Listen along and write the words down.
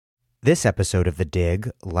This episode of The Dig,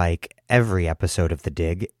 like every episode of The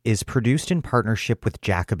Dig, is produced in partnership with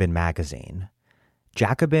Jacobin Magazine.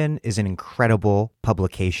 Jacobin is an incredible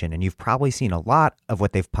publication, and you've probably seen a lot of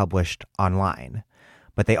what they've published online.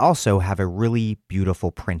 But they also have a really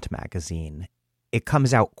beautiful print magazine. It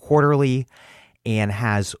comes out quarterly and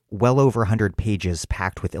has well over 100 pages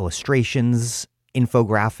packed with illustrations,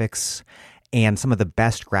 infographics, and some of the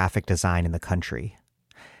best graphic design in the country.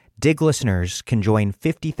 Dig listeners can join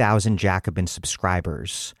 50,000 Jacobin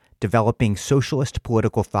subscribers developing socialist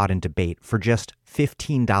political thought and debate for just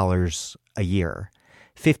 $15 a year.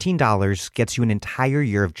 $15 gets you an entire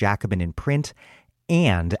year of Jacobin in print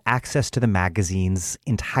and access to the magazine's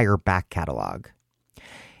entire back catalog.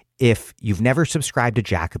 If you've never subscribed to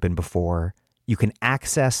Jacobin before, you can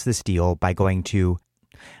access this deal by going to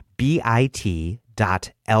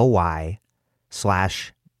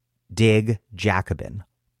bit.ly/digjacobin.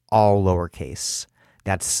 All lowercase.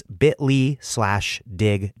 That's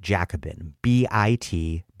bit.ly/digjacobin.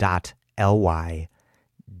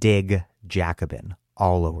 bit.ly/digjacobin.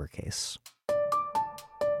 All lowercase.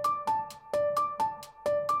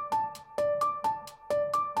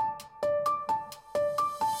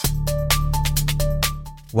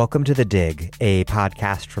 Welcome to The Dig, a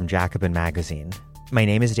podcast from Jacobin Magazine. My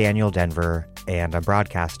name is Daniel Denver, and I'm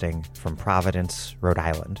broadcasting from Providence, Rhode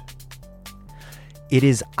Island. It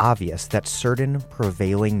is obvious that certain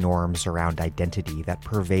prevailing norms around identity that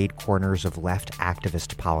pervade corners of left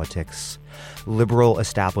activist politics, liberal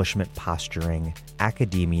establishment posturing,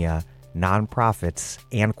 academia, nonprofits,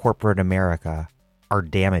 and corporate America are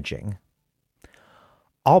damaging.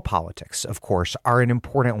 All politics, of course, are in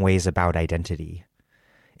important ways about identity,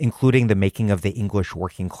 including the making of the English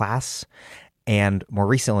working class and, more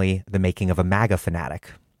recently, the making of a MAGA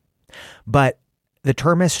fanatic. But the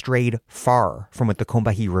term has strayed far from what the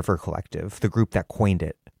Combahee River Collective, the group that coined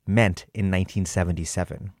it, meant in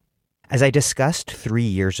 1977. As I discussed 3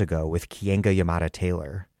 years ago with Kienga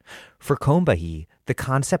Yamada-Taylor, for Combahee, the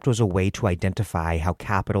concept was a way to identify how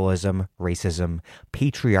capitalism, racism,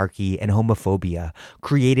 patriarchy, and homophobia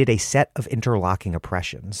created a set of interlocking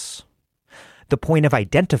oppressions. The point of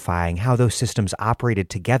identifying how those systems operated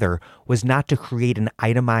together was not to create an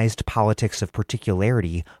itemized politics of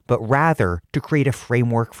particularity, but rather to create a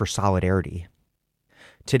framework for solidarity.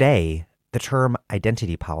 Today, the term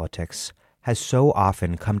identity politics has so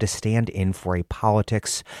often come to stand in for a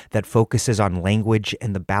politics that focuses on language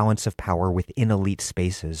and the balance of power within elite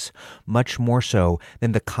spaces, much more so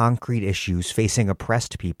than the concrete issues facing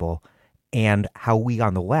oppressed people and how we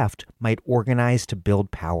on the left might organize to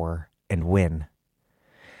build power and win.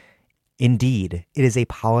 Indeed, it is a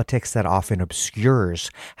politics that often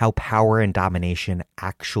obscures how power and domination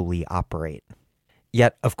actually operate.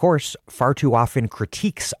 Yet, of course, far too often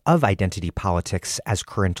critiques of identity politics as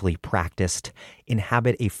currently practiced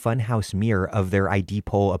inhabit a funhouse mirror of their ID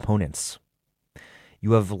poll opponents.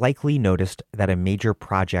 You have likely noticed that a major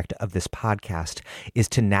project of this podcast is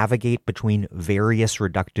to navigate between various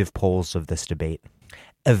reductive poles of this debate,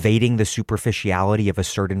 evading the superficiality of a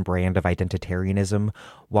certain brand of identitarianism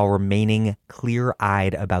while remaining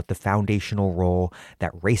clear-eyed about the foundational role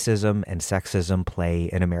that racism and sexism play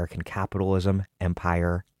in American capitalism,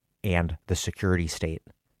 empire, and the security state.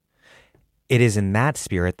 It is in that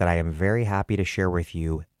spirit that I am very happy to share with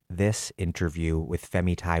you this interview with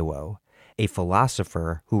Femi Taiwo, a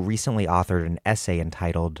philosopher who recently authored an essay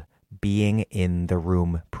entitled Being in the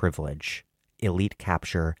Room Privilege, Elite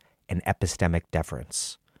Capture, and Epistemic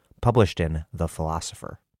Deference, published in The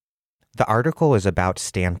Philosopher. The article is about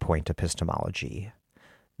standpoint epistemology,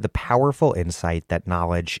 the powerful insight that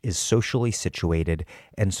knowledge is socially situated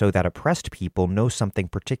and so that oppressed people know something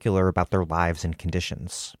particular about their lives and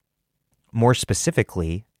conditions. More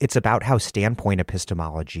specifically, it's about how standpoint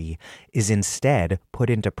epistemology is instead put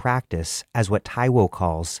into practice as what Taiwo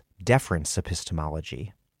calls deference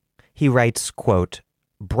epistemology. He writes, quote,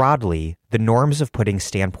 broadly, the norms of putting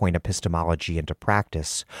standpoint epistemology into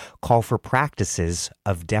practice call for practices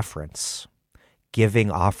of deference, giving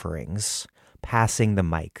offerings, passing the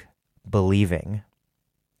mic, believing.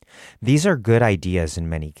 These are good ideas in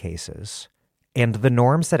many cases, and the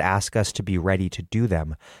norms that ask us to be ready to do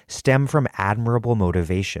them stem from admirable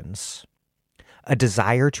motivations. A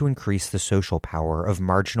desire to increase the social power of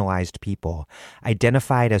marginalized people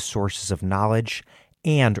identified as sources of knowledge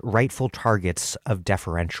and rightful targets of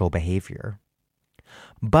deferential behavior.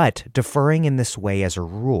 But deferring in this way as a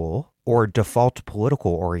rule, or default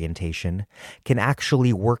political orientation, can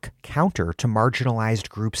actually work counter to marginalized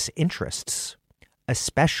groups' interests,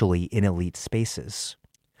 especially in elite spaces.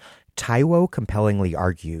 Taiwo compellingly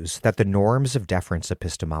argues that the norms of deference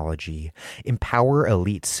epistemology empower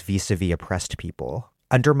elites vis-a-vis oppressed people,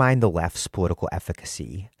 undermine the left's political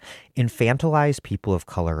efficacy, infantilize people of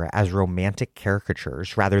color as romantic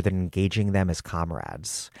caricatures rather than engaging them as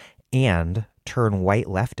comrades, and turn white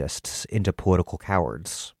leftists into political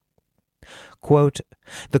cowards. Quote,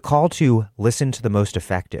 "The call to listen to the most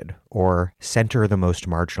affected or center the most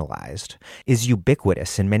marginalized is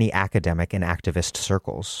ubiquitous in many academic and activist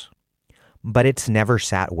circles. But it's never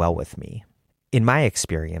sat well with me. In my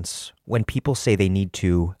experience, when people say they need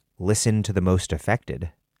to listen to the most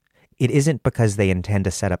affected, it isn't because they intend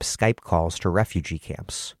to set up Skype calls to refugee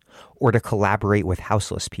camps or to collaborate with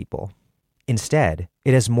houseless people. Instead,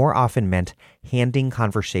 it has more often meant handing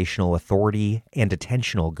conversational authority and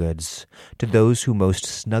attentional goods to those who most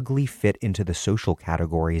snugly fit into the social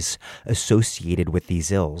categories associated with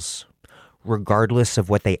these ills, regardless of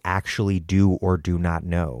what they actually do or do not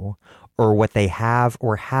know, or what they have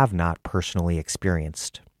or have not personally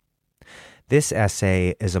experienced." This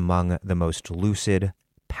essay is among the most lucid,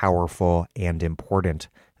 powerful, and important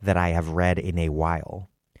that I have read in a while.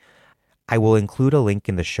 I will include a link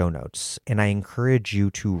in the show notes, and I encourage you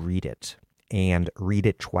to read it, and read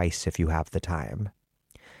it twice if you have the time.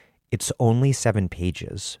 It's only 7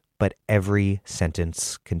 pages, but every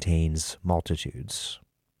sentence contains multitudes.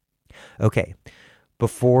 Okay,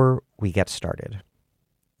 before we get started,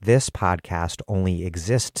 this podcast only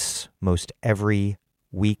exists most every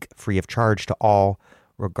week free of charge to all,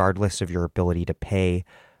 regardless of your ability to pay,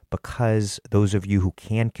 because those of you who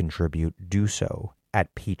can contribute do so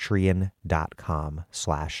at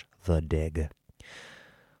patreon.com/thedig.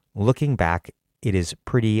 Looking back, it is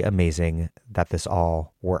pretty amazing that this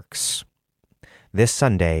all works. This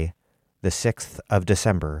Sunday, the 6th of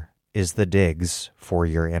December, is The Dig's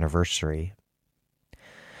 4-year anniversary.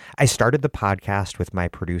 I started the podcast with my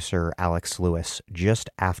producer, Alex Lewis, just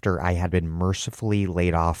after I had been mercifully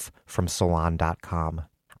laid off from Salon.com.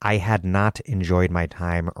 I had not enjoyed my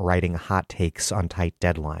time writing hot takes on tight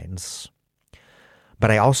deadlines.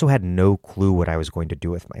 But I also had no clue what I was going to do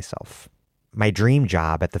with myself. My dream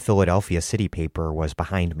job at the Philadelphia City Paper was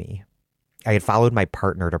behind me. I had followed my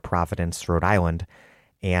partner to Providence, Rhode Island,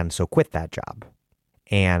 and so quit that job.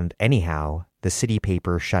 And anyhow, the City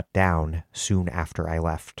Paper shut down soon after I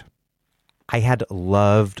left. I had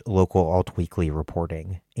loved local alt weekly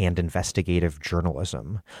reporting and investigative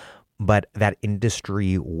journalism, but that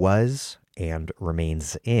industry was and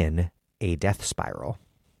remains in a death spiral.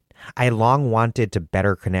 I had long wanted to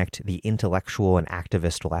better connect the intellectual and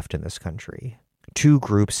activist left in this country, two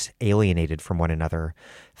groups alienated from one another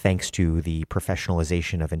thanks to the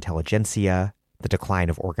professionalization of intelligentsia, the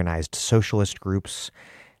decline of organized socialist groups,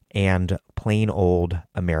 and plain old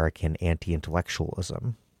American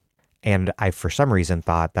anti-intellectualism. And I, for some reason,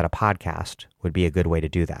 thought that a podcast would be a good way to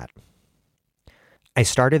do that. I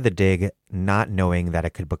started The Dig not knowing that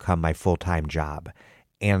it could become my full-time job,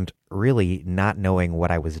 and really not knowing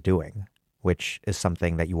what I was doing, which is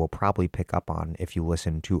something that you will probably pick up on if you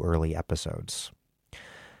listen to early episodes.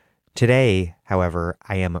 Today, however,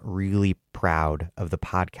 I am really proud of the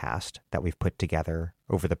podcast that we've put together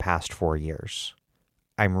over the past 4 years.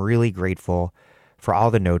 I'm really grateful for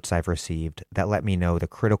all the notes I've received that let me know the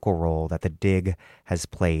critical role that The Dig has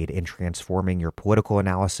played in transforming your political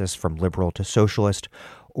analysis from liberal to socialist,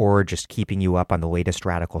 or just keeping you up on the latest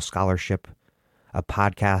radical scholarship, a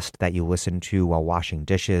podcast that you listen to while washing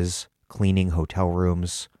dishes, cleaning hotel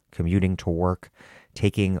rooms, commuting to work,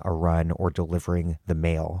 taking a run, or delivering the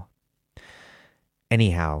mail.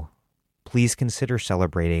 Anyhow, please consider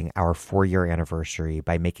celebrating our 4-year anniversary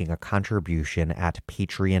by making a contribution at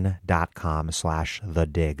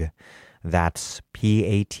patreon.com/thedig. That's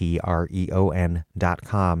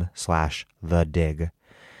patreon.com/thedig.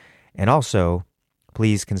 And also,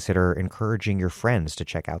 please consider encouraging your friends to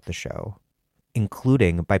check out the show,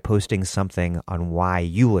 including by posting something on why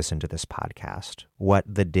you listen to this podcast, what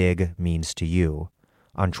The Dig means to you,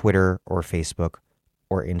 on Twitter or Facebook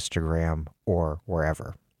or Instagram or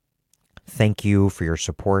wherever. Thank you for your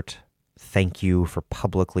support. Thank you for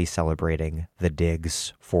publicly celebrating The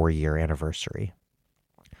Dig's 4-year anniversary.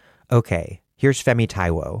 Okay, here's Femi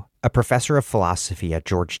Taiwo, a professor of philosophy at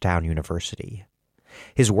Georgetown University.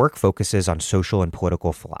 His work focuses on social and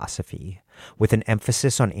political philosophy, with an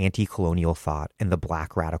emphasis on anti-colonial thought and the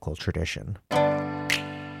Black radical tradition.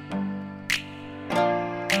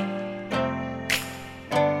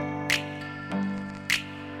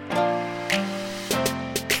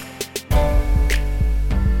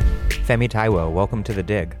 Femi Taiwo, welcome to The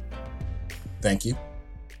Dig. Thank you.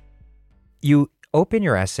 You Open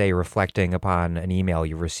your essay reflecting upon an email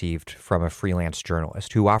you received from a freelance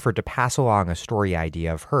journalist who offered to pass along a story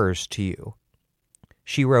idea of hers to you.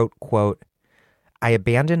 She wrote, quote, "I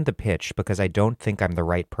abandoned the pitch because I don't think I'm the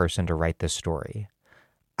right person to write this story.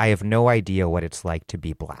 I have no idea what it's like to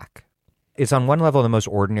be Black." It's on one level the most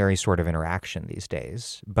ordinary sort of interaction these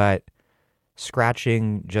days, but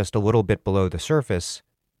scratching just a little bit below the surface,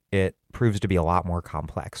 it proves to be a lot more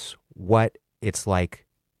complex. What it's like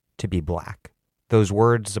to be Black. Those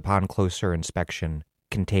words, upon closer inspection,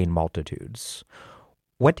 contain multitudes.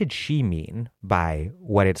 What did she mean by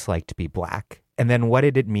what it's like to be Black? And then what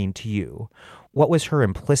did it mean to you? What was her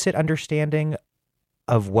implicit understanding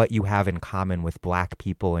of what you have in common with Black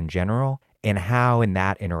people in general? And how in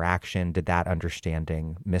that interaction did that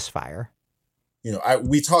understanding misfire?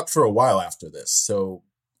 We talked for a while after this. So,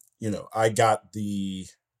 I got the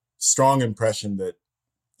strong impression that,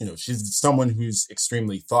 she's someone who's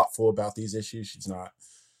extremely thoughtful about these issues. She's not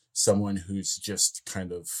someone who's just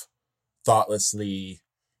kind of thoughtlessly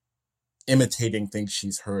imitating things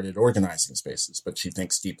she's heard at organizing spaces, but she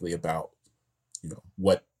thinks deeply about,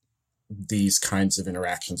 what these kinds of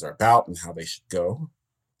interactions are about and how they should go.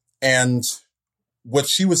 And what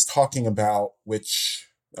she was talking about, which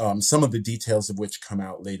some of the details of which come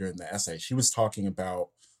out later in the essay, she was talking about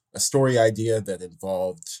a story idea that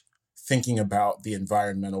involved thinking about the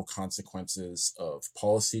environmental consequences of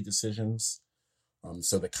policy decisions.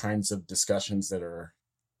 So the kinds of discussions that are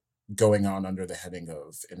going on under the heading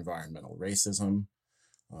of environmental racism.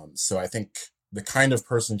 So I think the kind of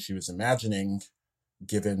person she was imagining,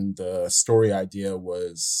 given the story idea,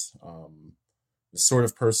 was the sort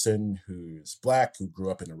of person who's Black, who grew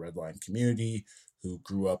up in a redline community, who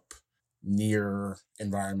grew up near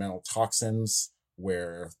environmental toxins,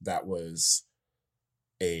 where that was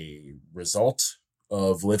a result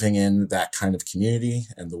of living in that kind of community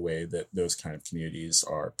and the way that those kind of communities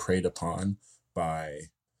are preyed upon by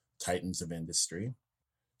titans of industry.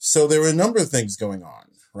 So there were a number of things going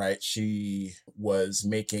on, right? She was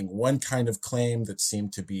making one kind of claim that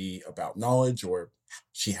seemed to be about knowledge, or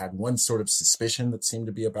she had one sort of suspicion that seemed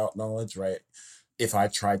to be about knowledge, right? If I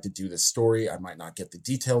tried to do this story, I might not get the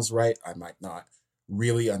details right. I might not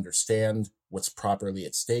really understand what's properly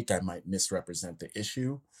at stake. I might misrepresent the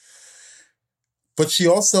issue. But she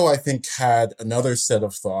also, I think, had another set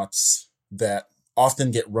of thoughts that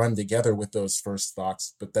often get run together with those first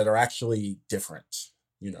thoughts, but that are actually different.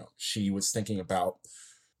 She was thinking about,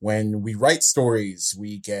 when we write stories,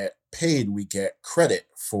 we get paid, we get credit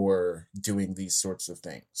for doing these sorts of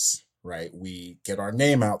things, right? We get our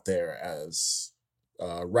name out there as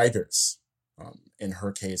writers, in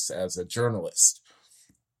her case, as a journalist.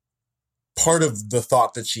 Part of the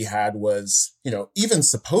thought that she had was, even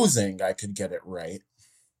supposing I could get it right,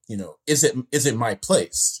 is it my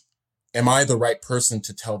place? Am I the right person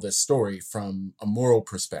to tell this story from a moral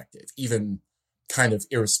perspective, even kind of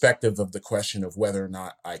irrespective of the question of whether or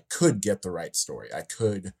not I could get the right story? I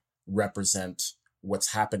could represent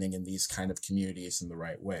what's happening in these kind of communities in the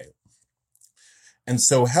right way. And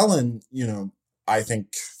so Helen, I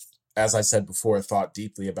think, as I said before, thought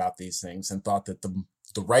deeply about these things and thought that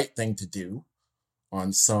the right thing to do,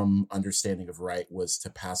 on some understanding of right, was to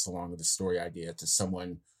pass along the story idea to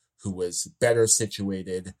someone who was better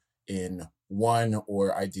situated in one,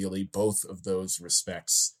 or ideally both, of those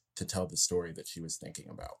respects to tell the story that she was thinking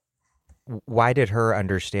about. Why did her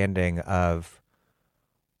understanding of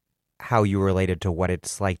how you related to what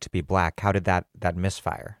it's like to be Black, how did that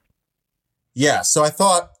misfire? Yeah, so I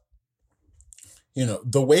thought,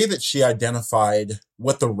 the way that she identified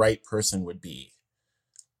what the right person would be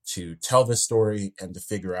to tell the story and to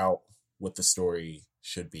figure out what the story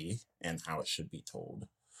should be and how it should be told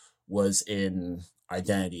was in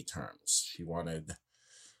identity terms. She wanted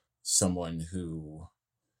someone who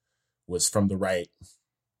was from the right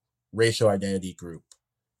racial identity group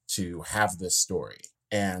to have this story.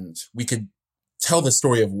 And we could tell the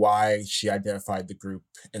story of why she identified the group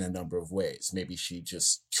in a number of ways. Maybe she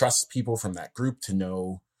just trusts people from that group to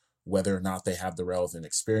know whether or not they have the relevant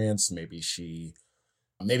experience. Maybe she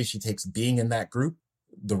takes being in that group,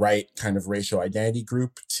 the right kind of racial identity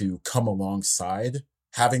group, to come alongside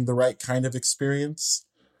having the right kind of experience.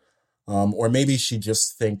 Or maybe she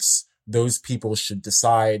just thinks those people should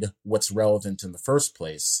decide what's relevant in the first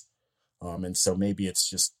place. And so maybe it's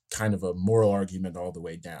just kind of a moral argument all the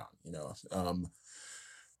way down.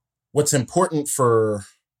 What's important for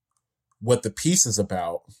what the piece is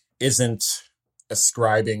about isn't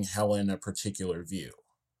ascribing Helen a particular view.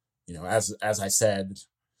 As I said,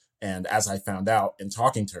 and as I found out in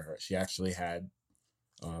talking to her, she actually had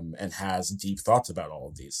and has deep thoughts about all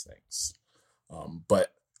of these things.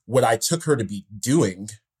 But what I took her to be doing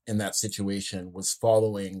in that situation was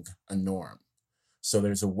following a norm. So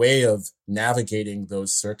there's a way of navigating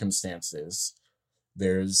those circumstances.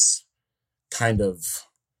 There's kind of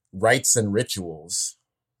rites and rituals.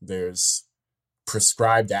 There's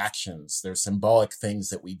prescribed actions. There's symbolic things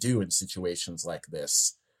that we do in situations like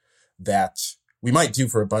this that we might do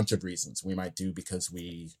for a bunch of reasons. We might do because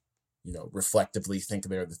we, reflectively think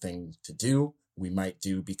they're the thing to do. We might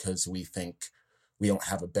do because we think we don't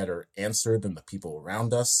have a better answer than the people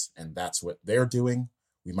around us, and that's what they're doing.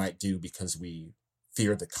 We might do because we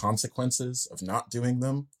fear the consequences of not doing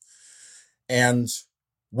them. And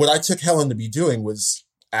what I took Helen to be doing was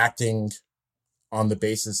acting on the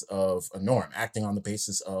basis of a norm, acting on the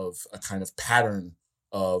basis of a kind of pattern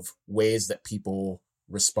of ways that people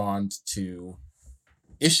respond to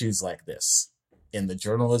issues like this in the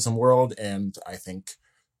journalism world, and I think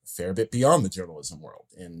a fair bit beyond the journalism world,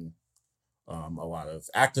 in a lot of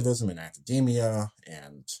activism and academia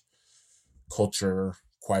and culture,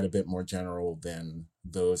 quite a bit more general than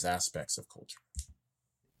those aspects of culture.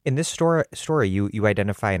 In this story, you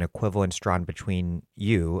identify an equivalence drawn between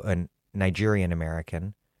you, a Nigerian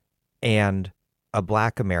American, and a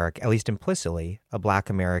Black American, at least implicitly, a Black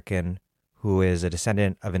American who is a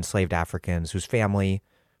descendant of enslaved Africans whose family,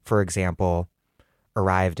 for example,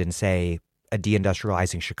 arrived in, say, a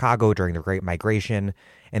deindustrializing Chicago during the Great Migration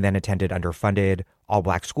and then attended underfunded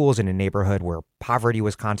all-Black schools in a neighborhood where poverty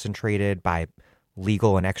was concentrated by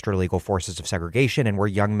legal and extra-legal forces of segregation, and where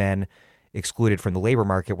young men excluded from the labor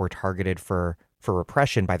market were targeted for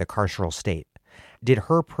repression by the carceral state. Did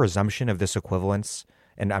her presumption of this equivalence,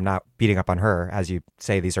 and I'm not beating up on her, as you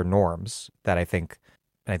say, these are norms that I think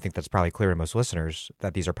that's probably clear to most listeners,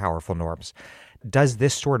 that these are powerful norms. Does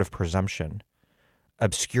this sort of presumption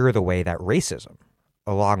obscure the way that racism,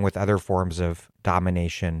 along with other forms of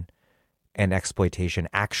domination and exploitation,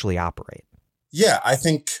 actually operate? Yeah, I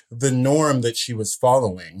think the norm that she was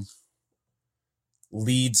following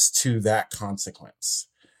leads to that consequence.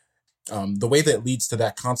 The way that it leads to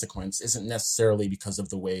that consequence isn't necessarily because of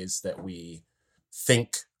the ways that we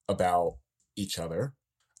think about each other.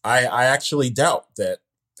 I actually doubt that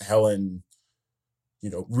Helen,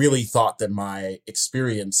 really thought that my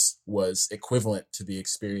experience was equivalent to the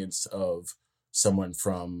experience of someone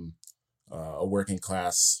from a working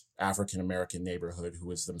class African-American neighborhood who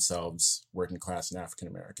was themselves working class and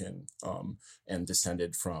African-American, and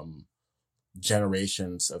descended from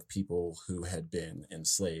generations of people who had been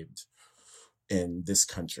enslaved in this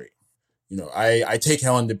country. I take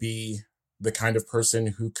Helen to be the kind of person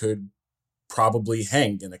who could probably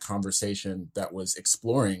hang in a conversation that was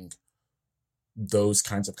exploring those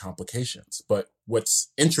kinds of complications. But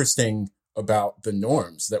what's interesting about the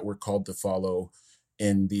norms that we're called to follow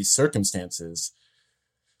in these circumstances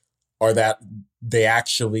are that they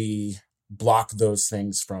actually block those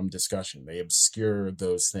things from discussion. They obscure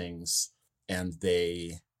those things, and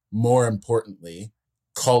they, more importantly,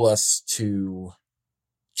 call us to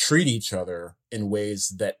treat each other in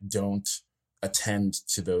ways that don't attend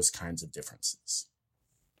to those kinds of differences.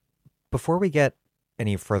 Before we get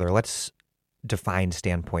any further, let's define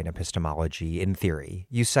standpoint epistemology in theory.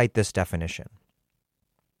 You cite this definition.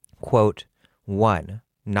 Quote, 1,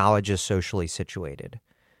 knowledge is socially situated.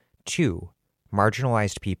 2,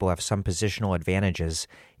 marginalized people have some positional advantages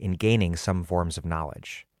in gaining some forms of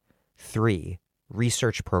knowledge. 3,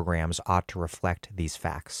 research programs ought to reflect these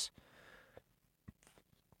facts.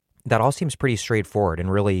 That all seems pretty straightforward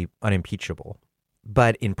and really unimpeachable.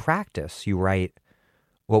 But in practice, you write,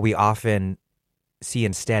 what we often see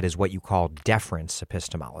instead is what you call deference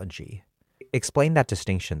epistemology. Explain that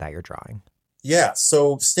distinction that you're drawing. Yeah,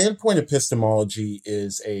 so standpoint epistemology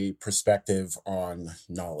is a perspective on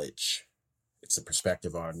knowledge. It's a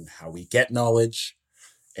perspective on how we get knowledge,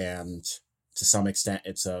 and to some extent,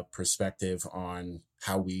 it's a perspective on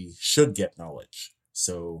how we should get knowledge.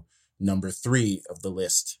 So number 3 of the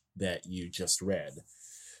list that you just read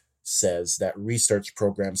says that research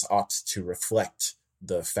programs ought to reflect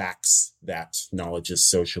the facts that knowledge is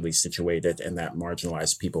socially situated and that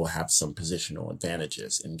marginalized people have some positional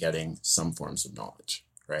advantages in getting some forms of knowledge,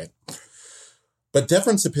 right? But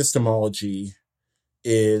deference epistemology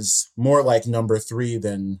is more like number 3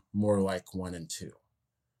 than more like 1 and 2.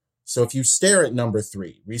 So if you stare at number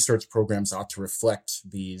 3, research programs ought to reflect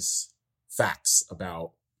these facts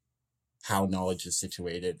about how knowledge is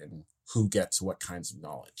situated and who gets what kinds of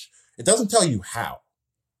knowledge. It doesn't tell you how,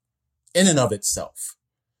 in and of itself.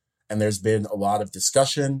 And there's been a lot of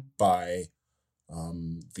discussion by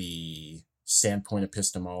the standpoint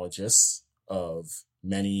epistemologists of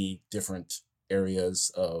many different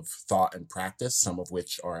areas of thought and practice, some of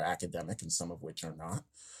which are academic and some of which are not,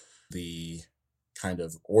 The kind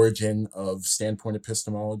of origin of standpoint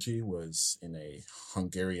epistemology was in a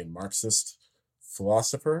Hungarian Marxist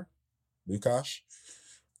philosopher, Lukács.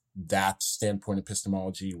 That standpoint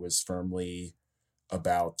epistemology was firmly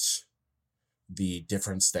about the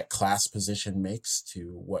difference that class position makes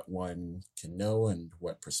to what one can know and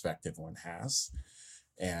what perspective one has.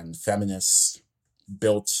 And feminists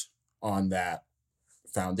built on that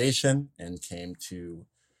foundation and came to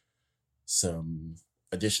some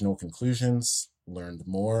additional conclusions, learned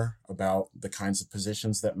more about the kinds of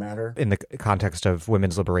positions that matter. In the context of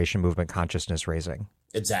women's liberation movement consciousness raising.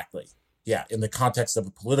 Exactly. Yeah, in the context of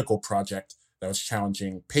a political project that was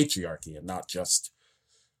challenging patriarchy and not just,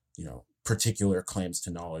 particular claims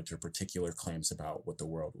to knowledge or particular claims about what the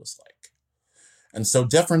world was like. And so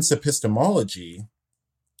deference epistemology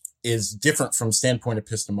is different from standpoint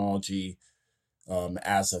epistemology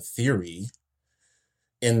as a theory,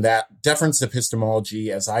 in that deference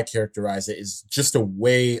epistemology, as I characterize it, is just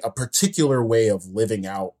a particular way of living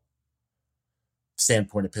out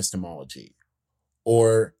standpoint epistemology.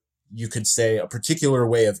 Or you could say a particular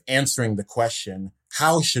way of answering the question,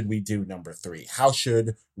 how should we do number 3? How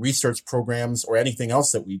should research programs or anything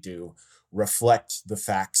else that we do reflect the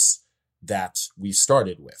facts that we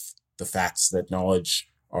started with? The facts that knowledge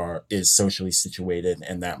is socially situated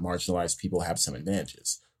and that marginalized people have some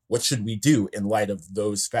advantages. What should we do in light of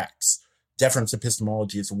those facts? Deference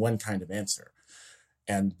epistemology is one kind of answer.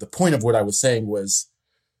 And the point of what I was saying was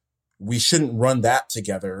we shouldn't run that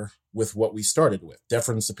together with what we started with.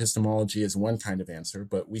 Deference epistemology is one kind of answer,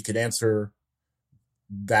 but we could answer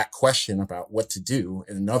that question about what to do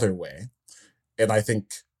in another way. And I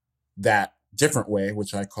think that different way,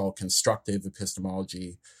 which I call constructive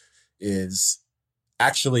epistemology, is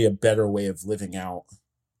actually a better way of living out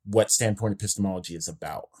what standpoint epistemology is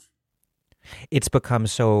about. It's become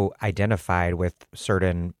so identified with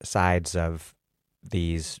certain sides of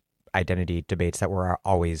these identity debates that we're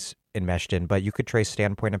always enmeshed in, but you could trace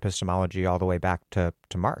standpoint epistemology all the way back to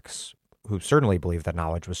Marx, who certainly believed that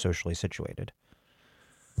knowledge was socially situated.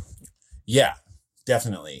 Yeah,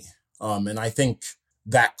 definitely. And I think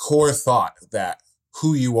that core thought that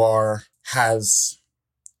who you are has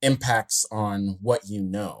impacts on what you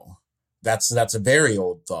know, that's a very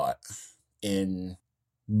old thought in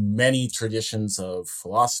many traditions of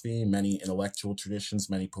philosophy, many intellectual traditions,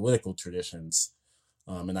 many political traditions.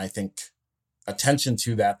 And I think the attention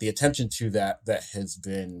to that has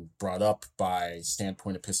been brought up by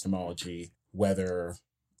standpoint epistemology, whether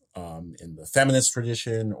in the feminist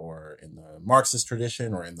tradition or in the Marxist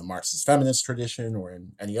tradition or in the Marxist feminist tradition or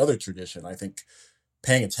in any other tradition. I think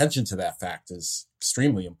paying attention to that fact is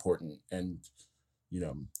extremely important. And,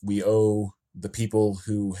 we owe the people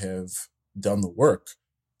who have done the work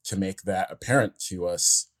to make that apparent to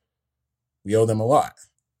us. We owe them a lot.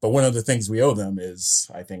 But one of the things we owe them is,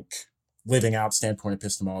 I think, living out standpoint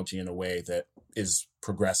epistemology in a way that is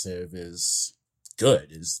progressive, is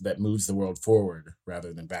good, that moves the world forward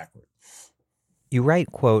rather than backward. You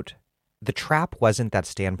write, quote, "The trap wasn't that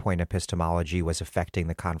standpoint epistemology was affecting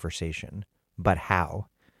the conversation, but how.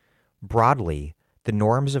 Broadly, the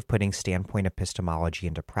norms of putting standpoint epistemology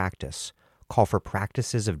into practice call for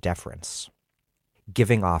practices of deference,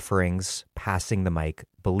 giving offerings, passing the mic,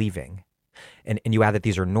 believing." And you add that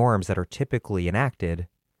these are norms that are typically enacted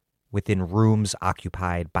within rooms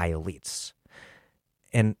occupied by elites.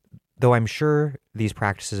 And though I'm sure these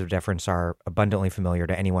practices of deference are abundantly familiar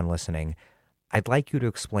to anyone listening, I'd like you to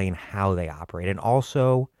explain how they operate and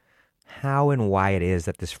also how and why it is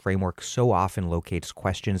that this framework so often locates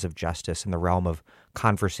questions of justice in the realm of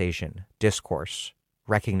conversation, discourse,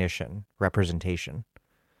 recognition, representation.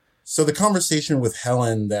 So the conversation with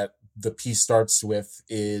Helen that the piece starts with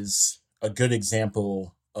is a good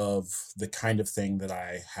example of the kind of thing that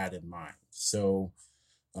I had in mind. So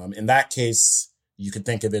in that case, you could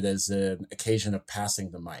think of it as an occasion of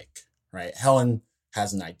passing the mic, right? Helen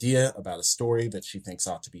has an idea about a story that she thinks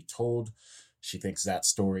ought to be told. She thinks that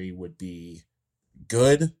story would be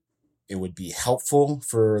good. It would be helpful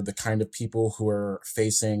for the kind of people who are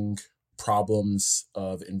facing problems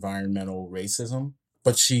of environmental racism.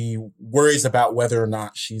 But she worries about whether or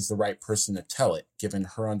not she's the right person to tell it, given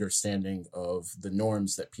her understanding of the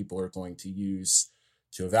norms that people are going to use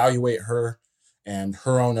to evaluate her and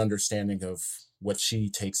her own understanding of what she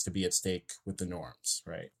takes to be at stake with the norms,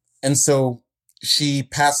 right? And so she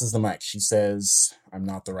passes the mic. She says, "I'm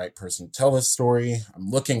not the right person to tell this story. I'm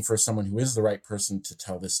looking for someone who is the right person to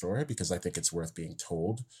tell this story because I think it's worth being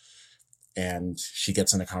told." And she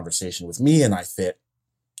gets in a conversation with me, and I fit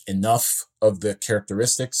enough of the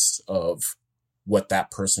characteristics of what that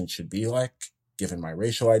person should be like, given my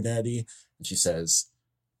racial identity. And she says,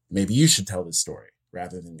 maybe you should tell this story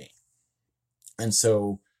rather than me. And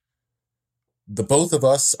so the both of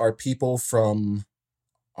us are people from,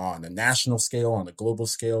 on a national scale, on a global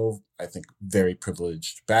scale, I think very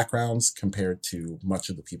privileged backgrounds compared to much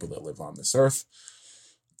of the people that live on this earth.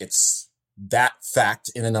 It's that fact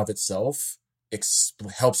in and of itself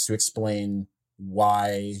helps to explain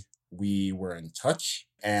why we were in touch,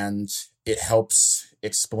 and it helps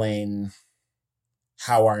explain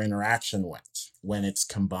how our interaction went when it's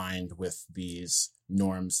combined with these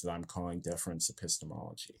norms that I'm calling deference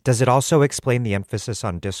epistemology. Does it also explain the emphasis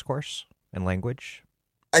on discourse and language?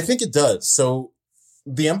 I think it does. So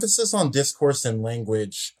the emphasis on discourse and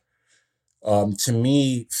language, to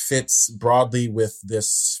me, fits broadly with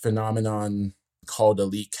this phenomenon called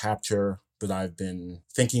elite capture that I've been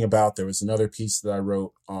thinking about. There was another piece that I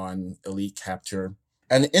wrote on elite capture.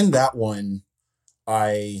 And in that one,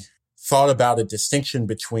 I thought about a distinction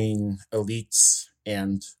between elites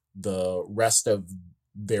and the rest of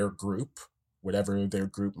their group, whatever their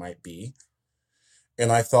group might be.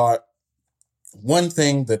 And I thought one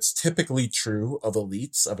thing that's typically true of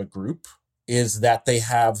elites of a group is that they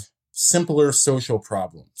have simpler social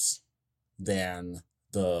problems than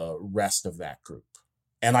the rest of that group.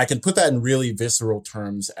 And I can put that in really visceral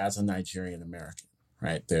terms as a Nigerian American,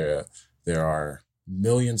 right? There are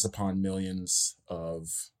millions upon millions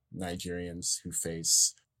of Nigerians who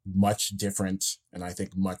face much different and I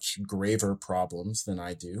think much graver problems than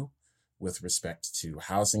I do with respect to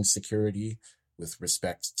housing security, with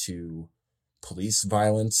respect to police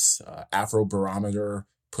violence. Afrobarometer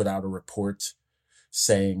put out a report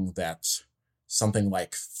saying that something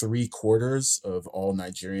like 3/4 of all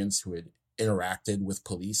Nigerians who had interacted with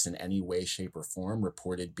police in any way, shape, or form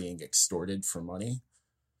reported being extorted for money.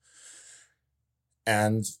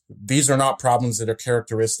 And these are not problems that are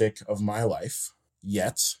characteristic of my life,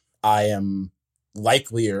 yet I am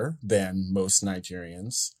likelier than most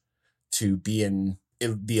Nigerians to be in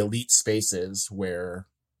the elite spaces where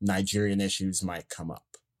Nigerian issues might come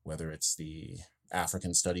up, whether it's the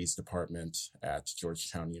African Studies Department at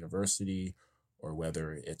Georgetown University, or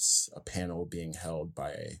whether it's a panel being held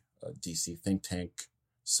by a DC think tank,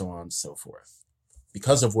 so on and so forth.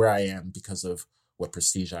 Because of where I am, because of what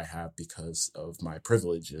prestige I have, because of my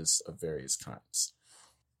privileges of various kinds.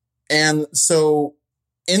 And so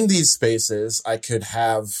in these spaces, I could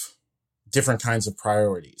have different kinds of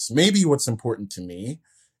priorities. Maybe what's important to me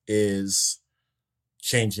is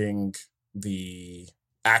changing the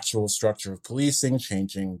actual structure of policing,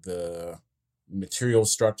 changing the material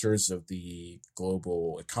structures of the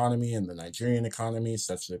global economy and the Nigerian economy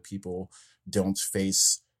such that people don't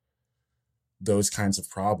face those kinds of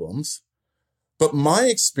problems. But my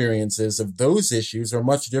experiences of those issues are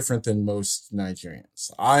much different than most Nigerians.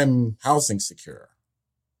 I'm housing secure.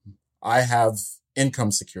 I have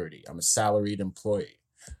income security. I'm a salaried employee.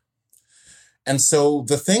 And so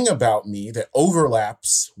the thing about me that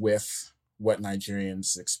overlaps with what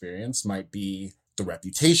Nigerians experience might be the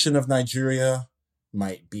reputation of Nigeria,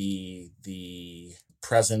 might be the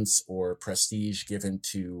presence or prestige given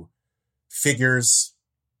to figures,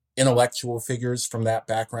 intellectual figures from that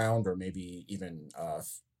background, or maybe even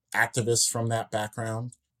activists from that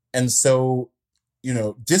background. And so,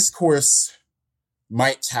 discourse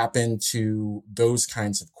might tap into those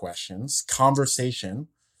kinds of questions. Conversation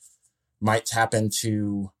might tap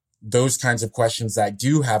into those kinds of questions that I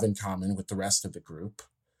do have in common with the rest of the group,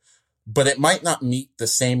 but it might not meet the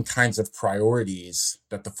same kinds of priorities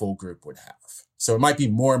that the full group would have. So it might be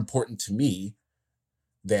more important to me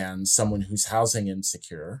than someone who's housing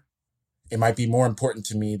insecure. It might be more important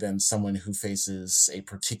to me than someone who faces a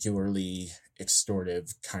particularly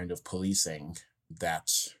extortive kind of policing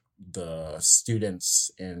that the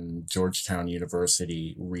students in Georgetown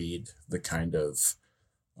University read the kind of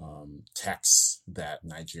texts that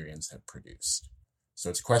Nigerians have produced. So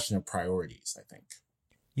it's a question of priorities, I think.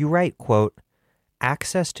 You write, quote,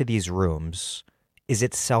 "Access to these rooms is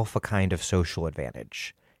itself a kind of social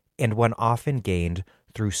advantage, and one often gained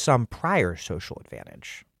through some prior social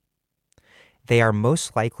advantage. They are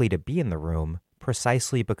most likely to be in the room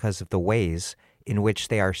precisely because of the ways in which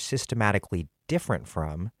they are systematically different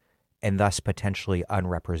from, and thus potentially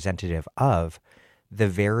unrepresentative of, the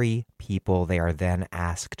very people they are then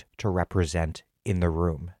asked to represent in the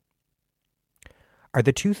room." Are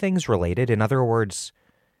the two things related? In other words,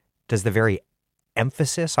 does the very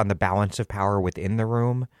emphasis on the balance of power within the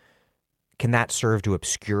room, can that serve to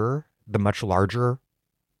obscure the much larger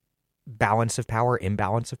imbalance of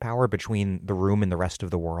power between the room and the rest of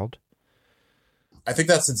the world? I think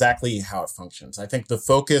that's exactly how it functions. I think the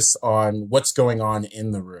focus on what's going on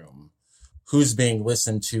in the room, who's being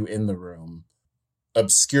listened to in the room,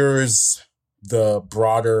 obscures the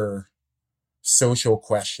broader social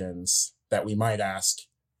questions that we might ask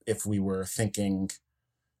if we were thinking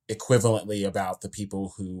equivalently about the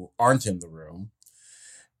people who aren't in the room.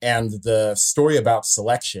 And the story about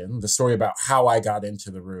selection, the story about how I got into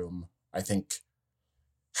the room, I think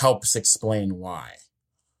helps explain why.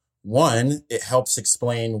 One, it helps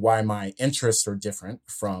explain why my interests are different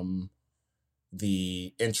from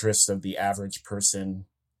the interests of the average person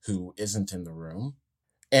who isn't in the room.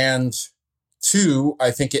 And two,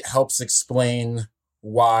 I think it helps explain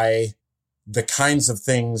why the kinds of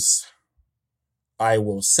things I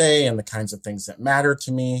will say and the kinds of things that matter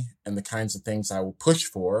to me and the kinds of things I will push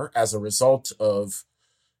for as a result of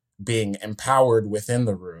being empowered within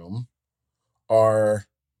the room are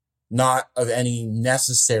not of any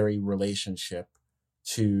necessary relationship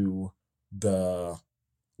to the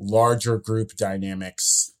larger group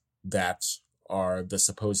dynamics that are the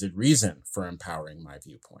supposed reason for empowering my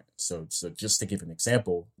viewpoint. So just to give an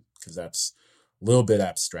example, because that's a little bit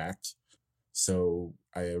abstract. So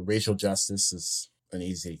racial justice is an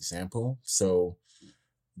easy example. So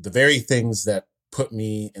the very things that put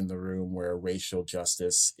me in the room where racial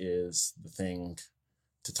justice is the thing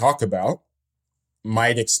to talk about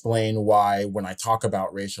might explain why when I talk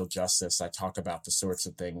about racial justice, I talk about the sorts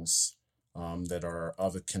of things that are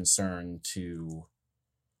of a concern to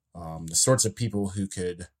the sorts of people who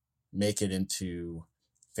could make it into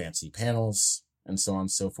fancy panels and so on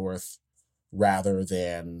and so forth, rather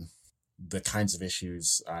than the kinds of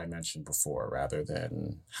issues I mentioned before, rather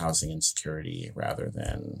than housing insecurity, rather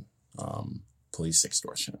than police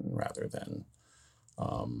extortion, rather than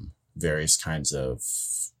various kinds of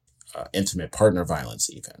intimate partner violence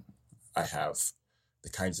even. I have the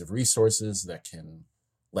kinds of resources that can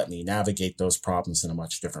let me navigate those problems in a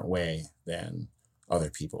much different way than other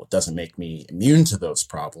people. It doesn't make me immune to those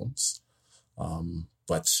problems,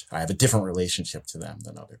 but I have a different relationship to them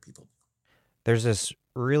than other people do. There's this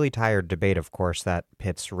really tired debate, of course, that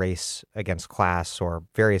pits race against class or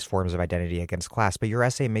various forms of identity against class, but your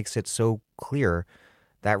essay makes it so clear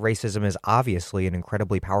that racism is obviously an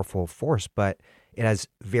incredibly powerful force, but it has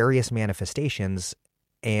various manifestations,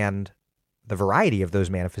 and the variety of those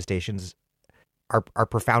manifestations are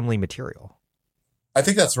profoundly material. I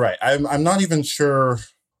think that's right. I'm not even sure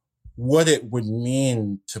what it would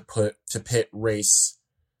mean to pit race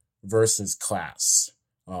versus class,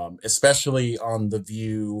 especially on the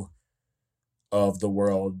view of the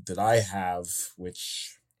world that I have,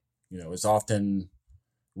 which is often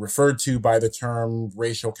referred to by the term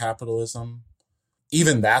racial capitalism.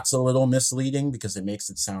 Even that's a little misleading because it makes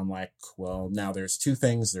it sound like, well, now there's two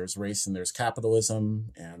things, there's race and there's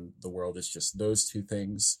capitalism, and the world is just those two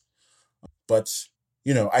things. But,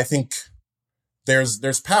 I think there's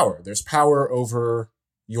power. There's power over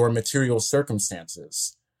your material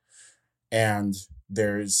circumstances. And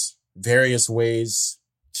there's various ways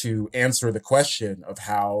to answer the question of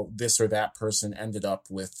how this or that person ended up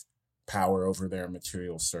with power over their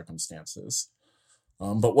material circumstances.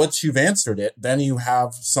 But once you've answered it, then you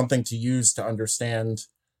have something to use to understand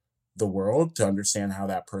the world, to understand how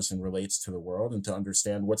that person relates to the world, and to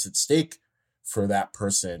understand what's at stake for that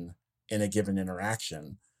person in a given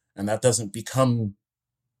interaction. And that doesn't become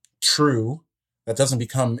true. That doesn't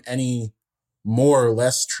become any more or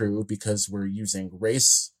less true because we're using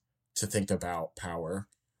race to think about power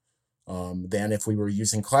than if we were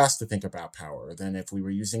using class to think about power, than if we were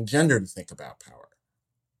using gender to think about power.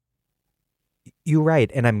 You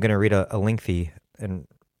write, and I'm going to read a lengthy and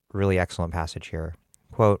really excellent passage here.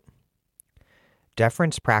 Quote,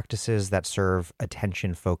 "Deference practices that serve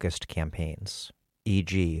attention-focused campaigns,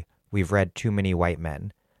 e.g., we've read too many white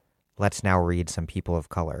men, let's now read some people of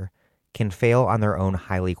color, can fail on their own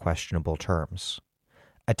highly questionable terms.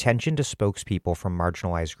 Attention to spokespeople from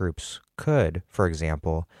marginalized groups could, for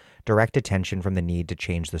example, direct attention from the need to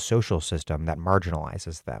change the social system that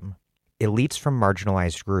marginalizes them. Elites from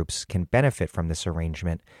marginalized groups can benefit from this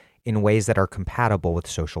arrangement in ways that are compatible with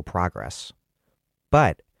social progress.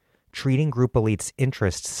 But treating group elites'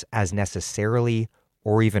 interests as necessarily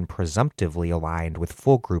or even presumptively aligned with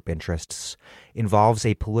full group interests involves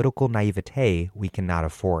a political naivete we cannot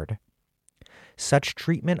afford. Such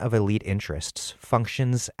treatment of elite interests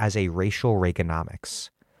functions as a racial Reaganomics,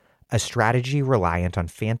 a strategy reliant on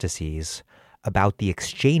fantasies about the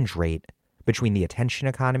exchange rate between the attention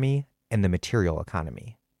economy and the material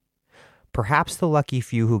economy. Perhaps the lucky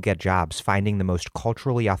few who get jobs finding the most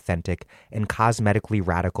culturally authentic and cosmetically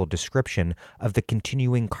radical description of the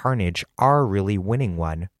continuing carnage are really winning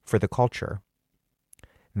one for the culture.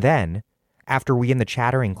 Then, after we in the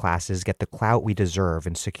chattering classes get the clout we deserve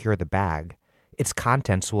and secure the bag, its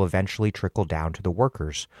contents will eventually trickle down to the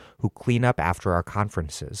workers who clean up after our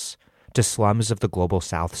conferences, to slums of the Global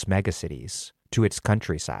South's megacities, to its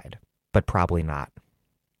countryside, but probably not.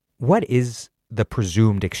 What is the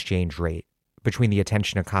presumed exchange rate between the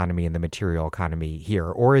attention economy and the material economy here?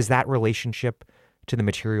 Or is that relationship to the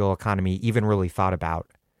material economy even really thought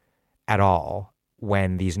about at all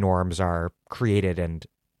when these norms are created and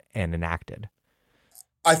enacted?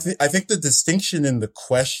 I think the distinction in the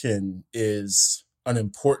question is an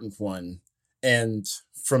important one. And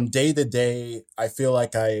from day to day, I feel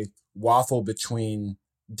like I waffle between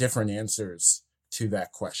different answers to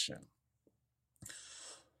that question.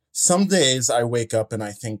 Some days I wake up and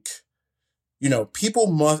I think,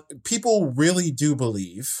 people really do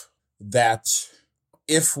believe that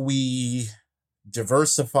if we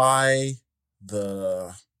diversify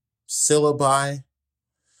the syllabi,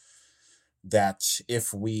 that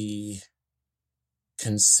if we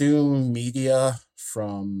consume media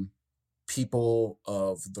from people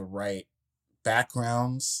of the right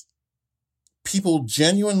backgrounds, people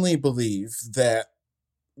genuinely believe that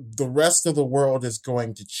the rest of the world is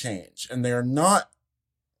going to change. And they're not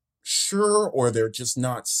sure, or they're just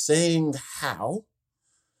not saying how,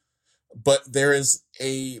 but there is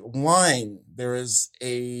a line, there is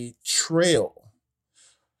a trail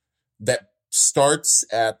that starts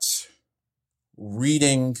at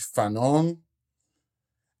reading Fanon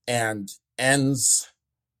and ends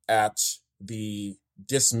at the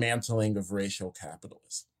dismantling of racial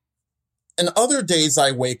capitalism. And other days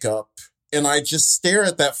I wake up and I just stare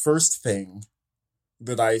at that first thing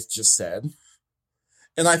that I just said,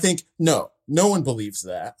 and I think, no one believes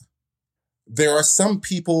that. There are some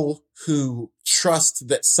people who trust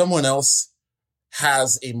that someone else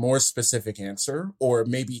has a more specific answer, or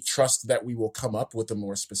maybe trust that we will come up with a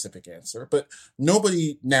more specific answer, but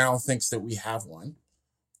nobody now thinks that we have one.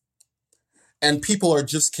 And people are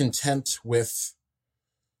just content with,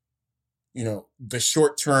 the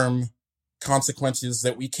short-term consequences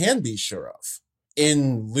that we can be sure of,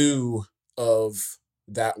 in lieu of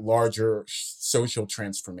that larger social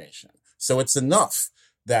transformation. So it's enough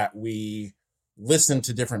that we listen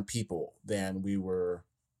to different people than we were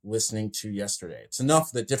listening to yesterday. It's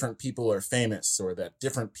enough that different people are famous, or that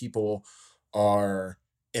different people are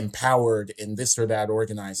empowered in this or that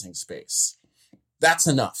organizing space. That's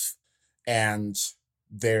enough. And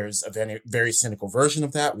there's a very, very cynical version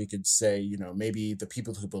of that. We could say, maybe the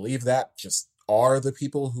people who believe that just are the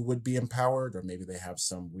people who would be empowered, or maybe they have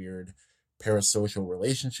some weird parasocial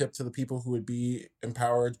relationship to the people who would be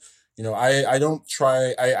empowered. I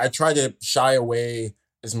try to shy away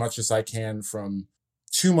as much as I can from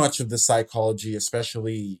too much of the psychology,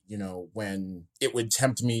 especially, when it would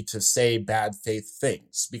tempt me to say bad faith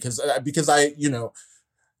things, because I,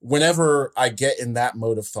 whenever I get in that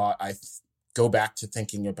mode of thought, I go back to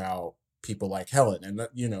thinking about people like Helen. And,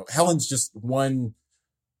 Helen's just one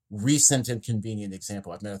recent and convenient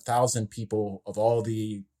example. I've met 1,000 people of all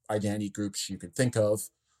the identity groups you could think of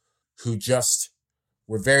who just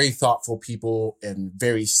were very thoughtful people and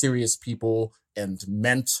very serious people, and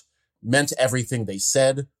meant everything they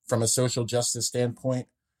said from a social justice standpoint,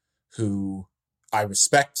 who I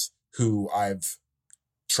respect, who I've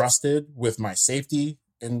trusted with my safety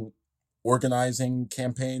in organizing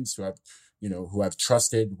campaigns, who I've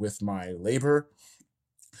trusted with my labor.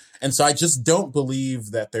 And so I just don't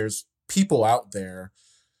believe that there's people out there,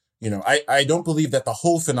 I don't believe that the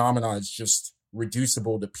whole phenomenon is just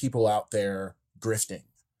reducible to people out there grifting.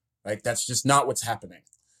 Like, that's just not what's happening.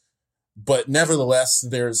 But nevertheless,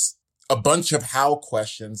 there's a bunch of how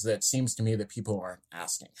questions that seems to me that people aren't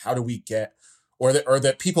asking. How do we get, or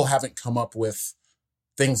that people haven't come up with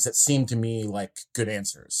things that seem to me like good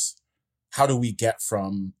answers. How do we get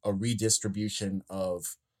from a redistribution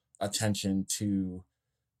of attention to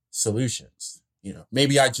solutions?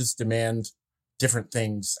 Maybe I just demand different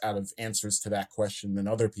things out of answers to that question than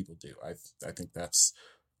other people do. I think that's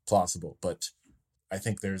plausible, but I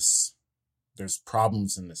think there's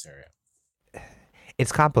problems in this area.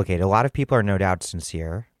 It's complicated. A lot of people are no doubt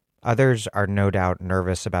sincere. Others are no doubt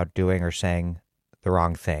nervous about doing or saying the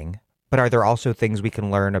wrong thing. But are there also things we can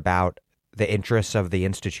learn about the interests of the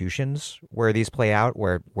institutions where these play out,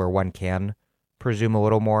 where one can presume a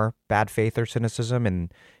little more bad faith or cynicism in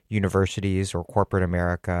universities or corporate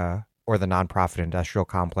America or the nonprofit industrial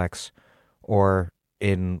complex, or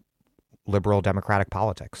in liberal democratic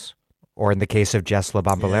politics, or in the case of Jess La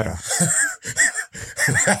Bambolera? Yeah.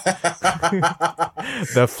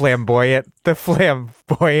 the flamboyant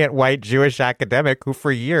white Jewish academic who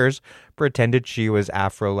for years pretended she was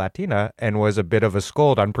Afro-Latina and was a bit of a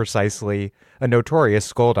notorious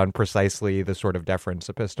scold on precisely the sort of deference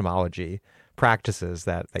epistemology practices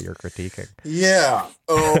that you're critiquing. Yeah.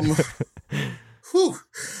 Whew.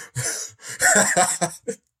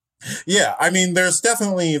 Yeah, I mean, there's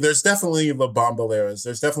definitely the bomboleros.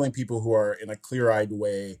 There's definitely people who are in a clear-eyed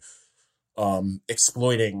way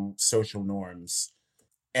exploiting social norms.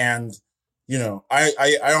 And,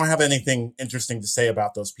 I don't have anything interesting to say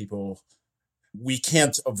about those people. We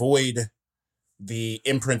can't avoid the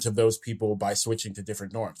imprint of those people by switching to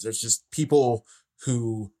different norms. There's just people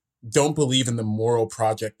who don't believe in the moral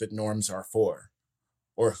project that norms are for,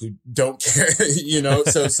 or who don't care,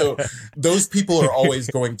 so those people are always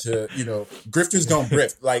going to, grifters don't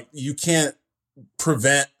grift. Like, you can't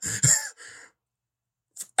prevent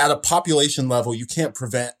at a population level, you can't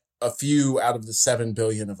prevent a few out of the 7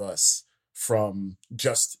 billion of us from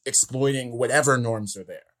just exploiting whatever norms are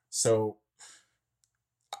there. So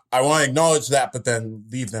I want to acknowledge that, but then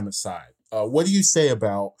leave them aside. What do you say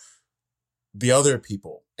about the other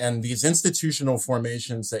people and these institutional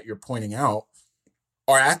formations that you're pointing out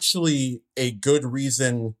are actually a good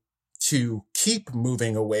reason to keep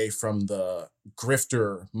moving away from the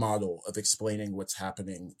grifter model of explaining what's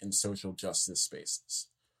happening in social justice spaces?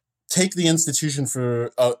 Take the institution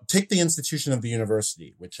of the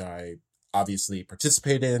university, which I obviously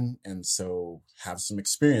participate in and so have some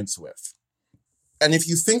experience with. And if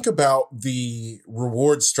you think about the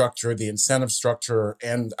reward structure, the incentive structure,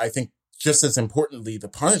 and I think just as importantly, the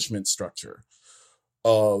punishment structure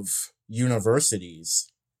of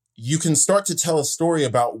universities, you can start to tell a story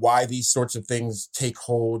about why these sorts of things take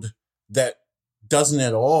hold that doesn't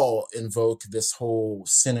at all invoke this whole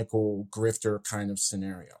cynical grifter kind of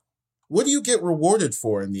scenario. What do you get rewarded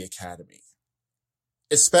for in the academy?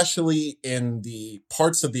 Especially in the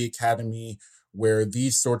parts of the academy where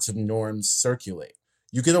these sorts of norms circulate.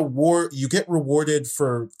 You get rewarded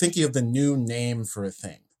for thinking of the new name for a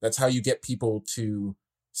thing. That's how you get people to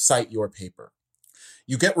cite your paper.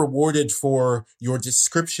 You get rewarded for your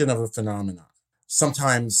description of a phenomenon.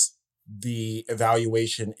 Sometimes the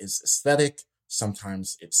evaluation is aesthetic.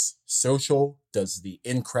 Sometimes it's social. Does the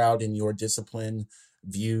in-crowd in your discipline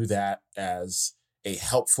view that as a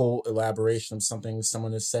helpful elaboration of something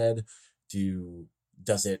someone has said?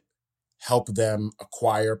 Does it help them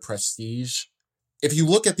acquire prestige? If you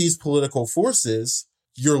look at these political forces,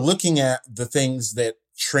 you're looking at the things that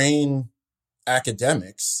train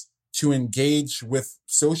academics to engage with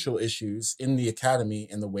social issues in the academy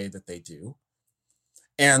in the way that they do.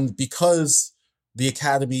 And because the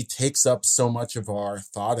academy takes up so much of our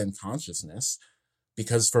thought and consciousness,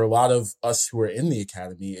 because for a lot of us who are in the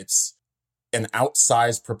academy, it's an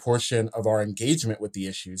outsized proportion of our engagement with the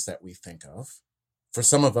issues that we think of. For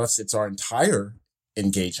some of us, it's our entire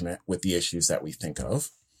engagement with the issues that we think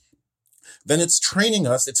of. Then it's training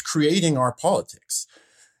us, it's creating our politics.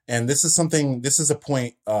 And this is a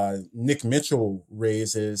point Nick Mitchell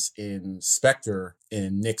raises in Spectre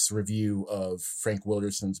in Nick's review of Frank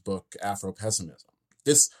Wilderson's book, Afro-Pessimism.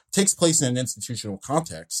 This takes place in an institutional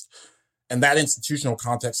context, and that institutional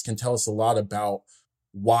context can tell us a lot about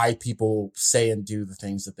why people say and do the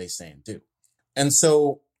things that they say and do. And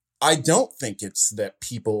so I don't think it's that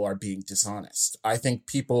people are being dishonest. I think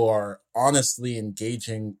people are honestly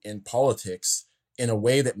engaging in politics in a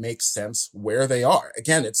way that makes sense where they are.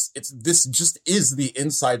 Again, this just is the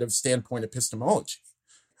inside of standpoint epistemology.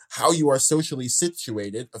 How you are socially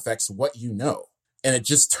situated affects what you know. And it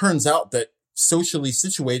just turns out that socially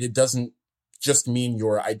situated doesn't just mean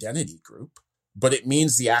your identity group, but it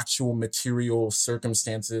means the actual material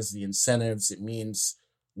circumstances, the incentives. It means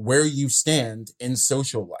where you stand in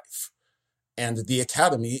social life. And the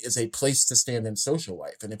academy is a place to stand in social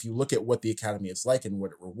life. And if you look at what the academy is like and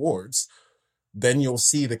what it rewards, then you'll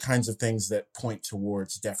see the kinds of things that point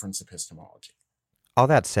towards deference epistemology. All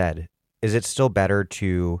that said, is it still better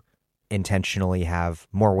to intentionally have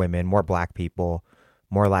more women, more Black people,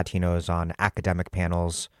 more Latinos on academic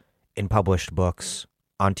panels, in published books,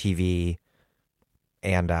 on TV,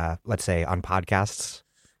 and let's say on podcasts?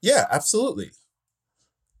 Yeah, absolutely.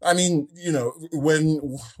 I mean,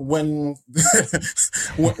 when when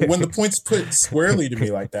the point's put squarely to me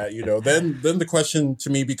like that, then the question to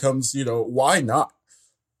me becomes, why not?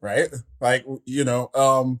 Right? Like,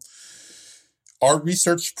 our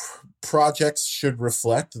research projects should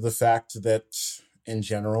reflect the fact that in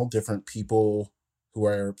general, different people who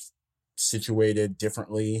are situated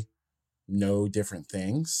differently know different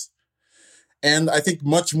things. And I think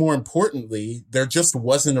much more importantly, there just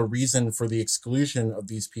wasn't a reason for the exclusion of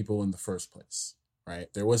these people in the first place, right?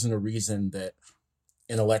 There wasn't a reason that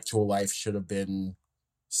intellectual life should have been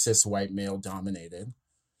cis white male dominated.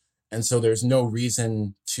 And so there's no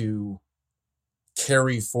reason to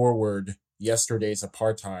carry forward yesterday's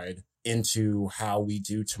apartheid into how we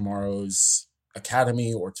do tomorrow's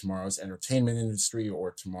academy or tomorrow's entertainment industry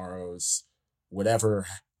or tomorrow's whatever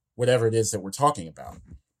it is that we're talking about.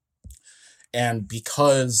 And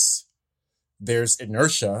because there's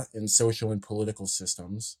inertia in social and political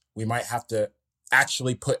systems, we might have to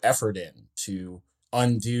actually put effort in to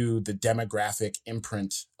undo the demographic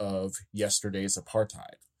imprint of yesterday's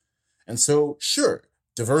apartheid. And so, sure,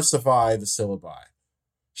 diversify the syllabi.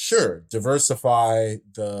 Sure, diversify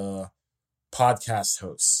the podcast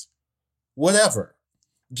hosts. Whatever.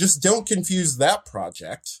 Just don't confuse that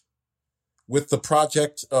project with the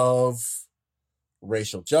project of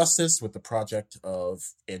racial justice, with the project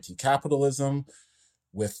of anti-capitalism,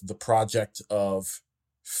 with the project of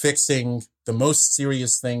fixing the most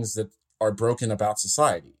serious things that are broken about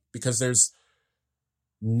society. Because there's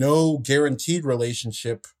no guaranteed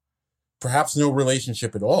relationship, perhaps no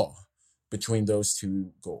relationship at all, between those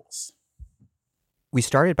two goals. We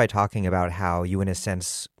started by talking about how you, in a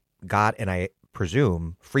sense, got, and I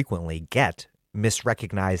presume frequently get,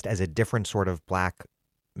 misrecognized as a different sort of Black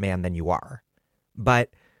man than you are. But,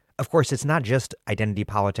 of course, it's not just identity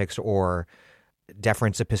politics or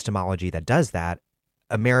deference epistemology that does that.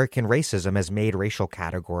 American racism has made racial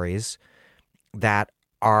categories that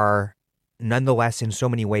are nonetheless in so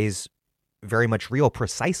many ways very much real,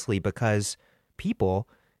 precisely because people,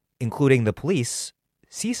 including the police,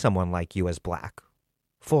 see someone like you as Black.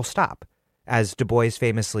 Full stop. As Du Bois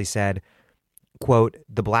famously said, quote,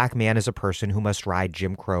 "The Black man is a person who must ride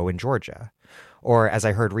Jim Crow in Georgia." Or as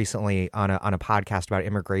I heard recently on a podcast about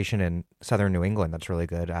immigration in southern New England, that's really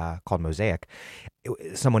good, called Mosaic.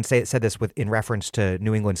 Someone said this in reference to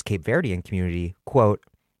New England's Cape Verdean community, quote,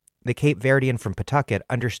 "The Cape Verdean from Pawtucket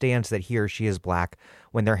understands that he or she is Black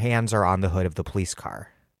when their hands are on the hood of the police car."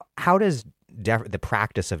 How does the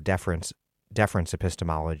practice of deference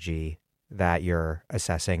epistemology that you're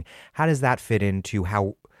assessing, how does that fit into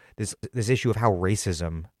how this issue of how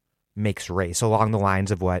racism makes race, along the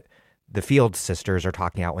lines of what the Field sisters are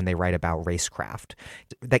talking about when they write about racecraft?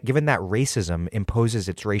 That given that racism imposes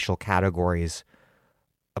its racial categories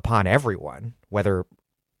upon everyone, whether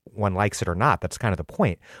one likes it or not, that's kind of the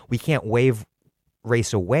point. We can't wave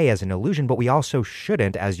race away as an illusion, but we also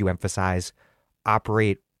shouldn't, as you emphasize,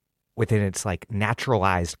 operate within its like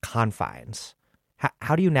naturalized confines.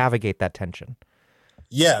 How do you navigate that tension?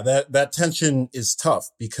 Yeah, that tension is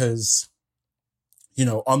tough because,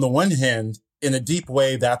 on the one hand, in a deep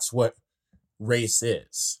way, that's what race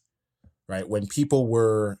is, right? When people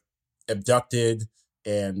were abducted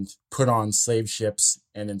and put on slave ships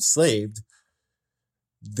and enslaved,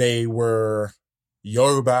 they were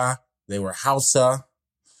Yoruba, they were Hausa,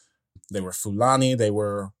 they were Fulani, they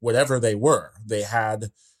were whatever they were. They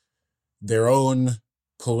had their own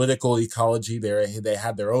political ecology. They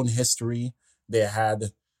had their own history. They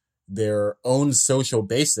had their own social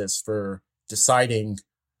basis for deciding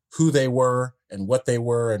who they were and what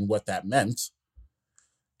that meant.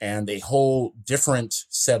 And a whole different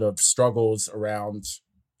set of struggles around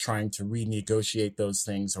trying to renegotiate those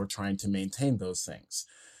things or trying to maintain those things.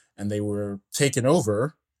 And they were taken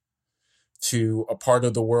over to a part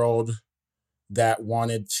of the world that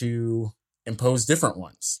wanted to impose different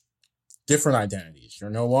ones, different identities. You're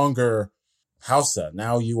no longer Hausa.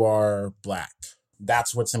 Now you are Black.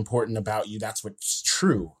 That's what's important about you. That's what's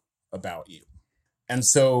true about you. And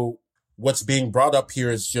so what's being brought up here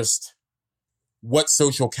is just what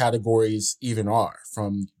social categories even are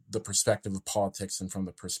from the perspective of politics and from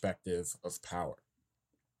the perspective of power.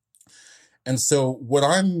 And so what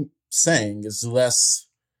I'm saying is less,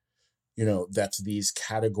 that these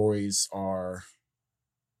categories are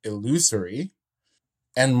illusory,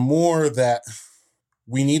 and more that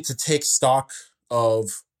we need to take stock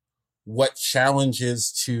of what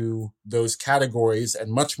challenges to those categories,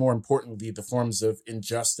 and much more importantly, the forms of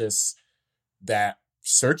injustice that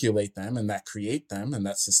circulate them and that create them and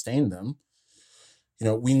that sustain them.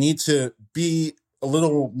 We need to be a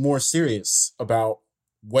little more serious about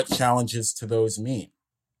what challenges to those mean,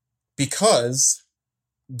 because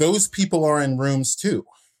those people are in rooms too,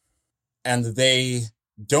 and they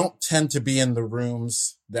don't tend to be in the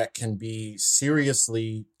rooms that can be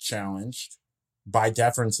seriously challenged by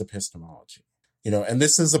deference epistemology. And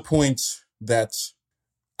this is a point that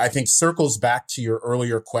I think circles back to your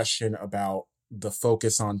earlier question about the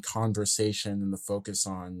focus on conversation and the focus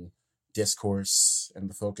on discourse and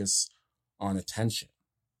the focus on attention.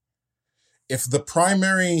 If the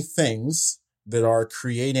primary things that are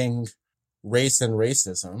creating race and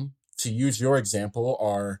racism, to use your example,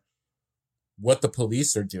 are what the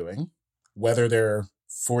police are doing, whether they're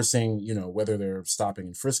whether they're stopping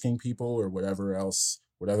and frisking people or whatever else,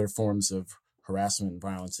 what other forms of harassment and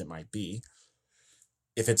violence it might be.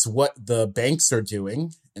 If it's what the banks are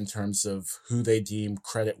doing in terms of who they deem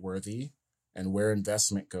creditworthy and where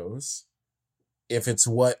investment goes, if it's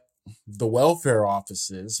what the welfare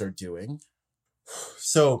offices are doing.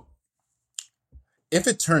 So if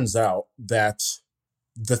it turns out that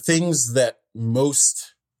the things that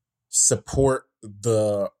most support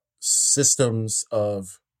the systems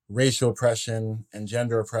of racial oppression and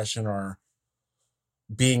gender oppression are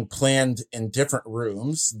being planned in different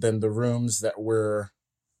rooms than the rooms that we're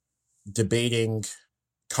debating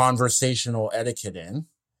conversational etiquette in,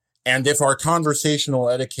 and if our conversational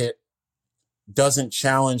etiquette doesn't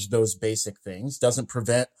challenge those basic things, doesn't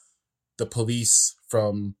prevent the police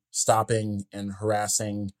from stopping and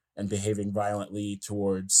harassing and behaving violently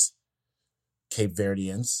towards Cape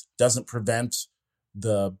Verdeans, doesn't prevent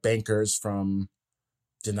the bankers from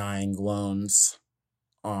denying loans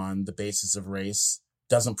on the basis of race,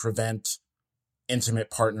 doesn't prevent intimate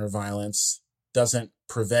partner violence, doesn't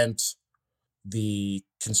prevent the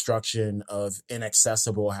construction of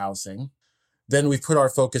inaccessible housing, then we put our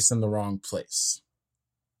focus in the wrong place.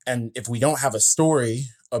 And if we don't have a story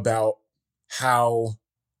about how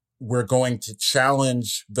we're going to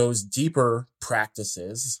challenge those deeper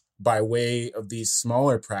practices by way of these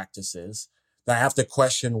smaller practices, then I have to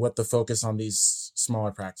question what the focus on these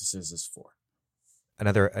smaller practices is for.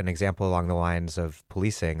 An example along the lines of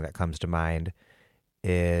policing that comes to mind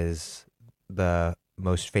is the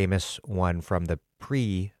most famous one from the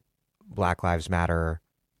pre-Black Lives Matter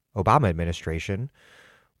Obama administration,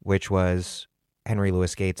 which was Henry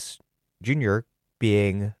Louis Gates Jr.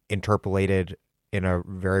 being interpolated in a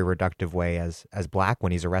very reductive way as black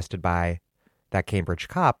when he's arrested by that Cambridge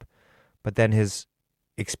cop. But then his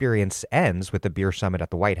experience ends with the beer summit at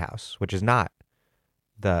the White House, which is not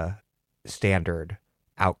the standard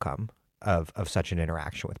outcome of such an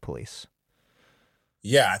interaction with police.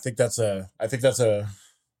 Yeah, I think that's a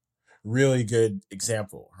really good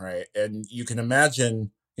example, right? And you can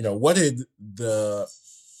imagine, what did the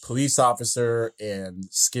police officer and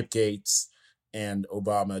Skip Gates and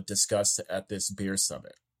Obama discuss at this beer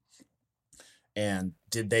summit? And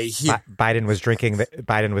did they hear Biden was drinking?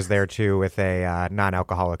 Biden was there too with a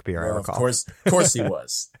non-alcoholic beer. Well, I recall. Of course he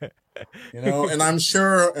was. And I'm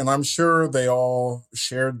sure they all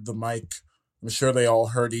shared the mic. I'm sure they all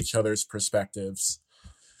heard each other's perspectives.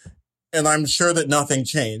 And I'm sure that nothing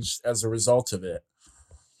changed as a result of it.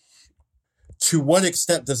 To what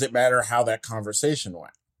extent does it matter how that conversation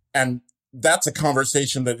went? And that's a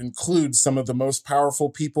conversation that includes some of the most powerful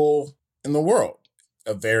people in the world.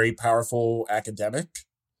 A very powerful academic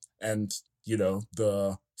and,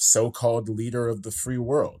 the so-called leader of the free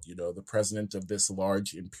world, the president of this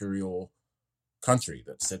large imperial country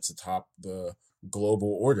that sits atop the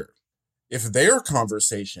global order. If their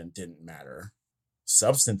conversation didn't matter,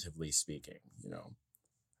 substantively speaking,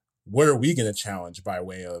 what are we going to challenge by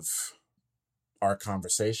way of our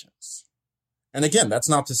conversations? And again, that's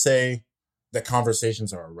not to say that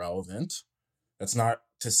conversations are irrelevant. That's not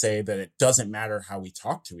to say that it doesn't matter how we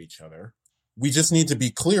talk to each other. We just need to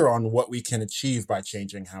be clear on what we can achieve by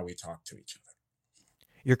changing how we talk to each other.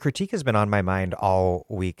 Your critique has been on my mind all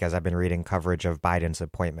week as I've been reading coverage of Biden's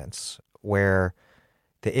appointments, where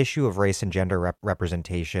the issue of race and gender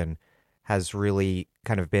representation has really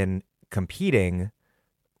kind of been competing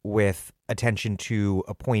with attention to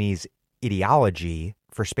appointees' ideology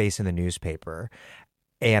for space in the newspaper.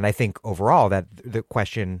 And I think overall that the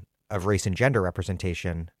question of race and gender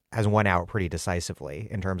representation has won out pretty decisively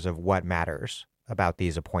in terms of what matters about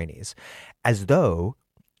these appointees, as though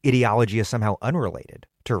ideology is somehow unrelated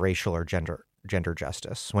to racial or gender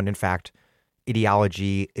justice, when in fact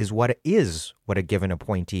ideology is what a given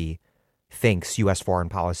appointee thinks U.S. foreign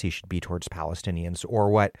policy should be towards Palestinians, or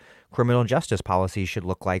what criminal justice policy should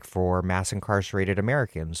look like for mass incarcerated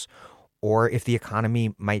Americans, or if the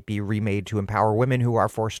economy might be remade to empower women who are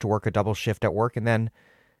forced to work a double shift at work and then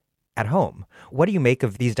at home. What do you make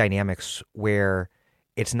of these dynamics where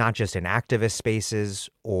it's not just in activist spaces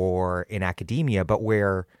or in academia, but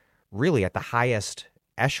where really at the highest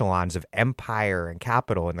echelons of empire and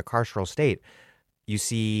capital in the carceral state, you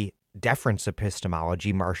see deference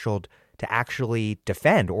epistemology marshaled to actually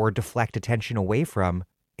defend or deflect attention away from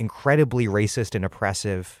incredibly racist and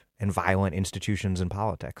oppressive and violent institutions and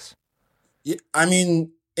politics? I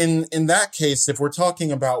mean, in that case, if we're talking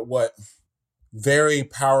about what very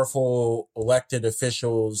powerful elected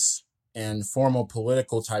officials and formal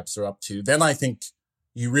political types are up to, then I think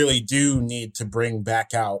you really do need to bring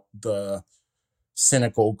back out the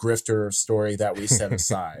cynical grifter story that we set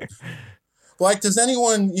aside. Like, does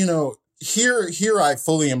anyone, here I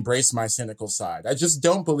fully embrace my cynical side. I just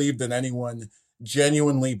don't believe that anyone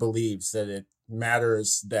genuinely believes that it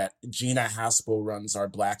matters that Gina Haspel runs our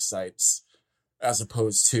black sites as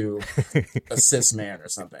opposed to a cis man or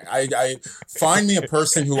something. I find me a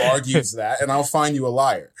person who argues that, and I'll find you a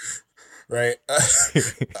liar. Right.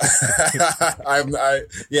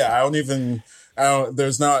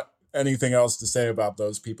 There's not anything else to say about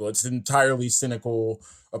those people. It's entirely cynical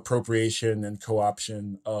appropriation and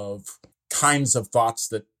co-option of kinds of thoughts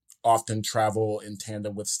that often travel in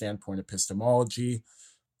tandem with standpoint epistemology.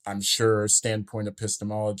 I'm sure standpoint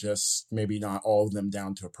epistemologists, maybe not all of them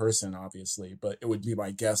down to a person, obviously, but it would be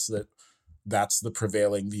my guess that that's the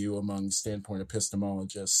prevailing view among standpoint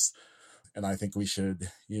epistemologists. And I think we should,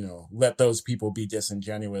 let those people be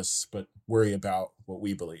disingenuous, but worry about what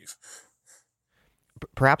we believe.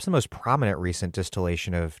 Perhaps the most prominent recent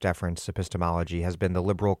distillation of deference epistemology has been the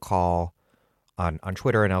liberal call on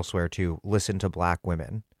Twitter and elsewhere to listen to black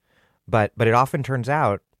women. But it often turns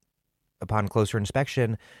out, upon closer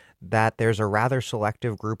inspection, that there's a rather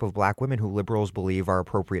selective group of black women who liberals believe are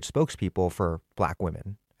appropriate spokespeople for black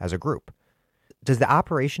women as a group. Does the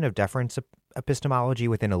operation of deference epistemology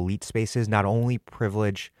within elite spaces not only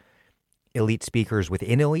privilege elite speakers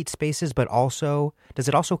within elite spaces, but does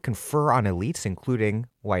it also confer on elites, including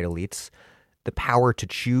white elites, the power to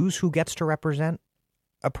choose who gets to represent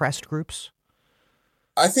oppressed groups?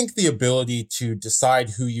 I think the ability to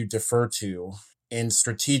decide who you defer to in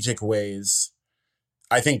strategic ways,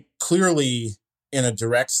 I think clearly in a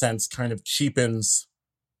direct sense kind of cheapens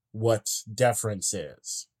what deference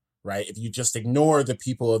is, right? If you just ignore the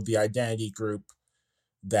people of the identity group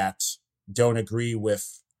that don't agree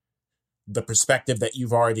with the perspective that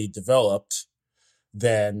you've already developed,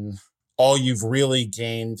 then all you've really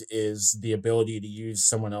gained is the ability to use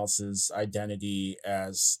someone else's identity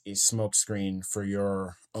as a smokescreen for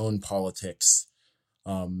your own politics.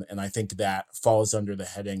 And I think that falls under the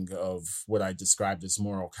heading of what I described as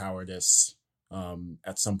moral cowardice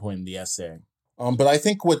at some point in the essay. But I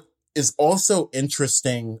think what is also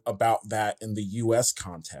interesting about that in the US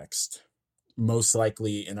context, most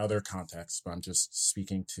likely in other contexts, but I'm just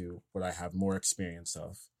speaking to what I have more experience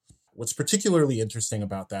of. What's particularly interesting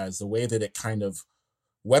about that is the way that it kind of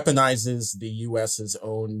weaponizes the US's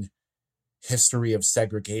own history of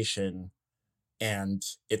segregation and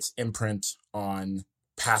its imprint on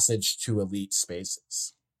passage to elite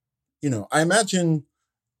spaces. I imagine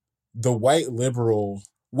the white liberal,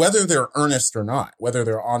 whether they're earnest or not, whether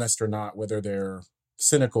they're honest or not, whether they're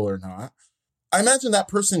cynical or not, I imagine that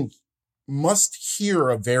person must hear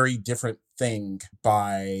a very different thing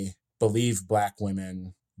by believe black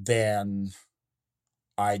women than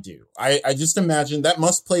I do. I just imagine that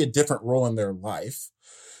must play a different role in their life,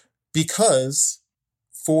 because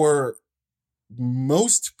for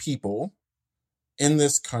most people in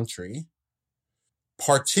this country,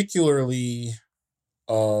 particularly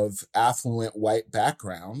of affluent white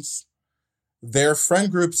backgrounds, their friend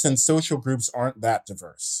groups and social groups aren't that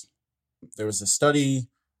diverse. There was a study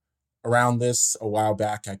around this a while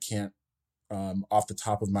back. I can't off the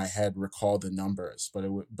top of my head recall the numbers, but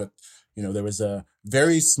there was a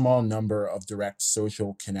very small number of direct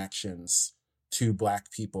social connections to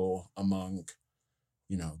black people among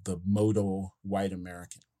the modal white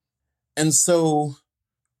American. And so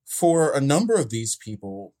for a number of these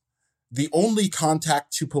people, the only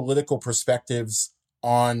contact to political perspectives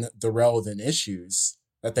on the relevant issues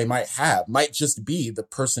that they might have might just be the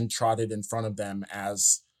person trotted in front of them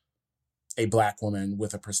as a black woman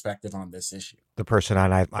with a perspective on this issue. The person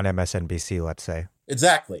on MSNBC, let's say.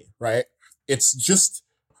 Exactly, right? It's just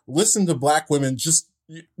listen to black women, just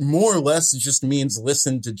more or less just means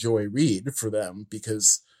listen to Joy Reid for them,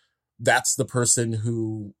 because that's the person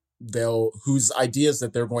whose ideas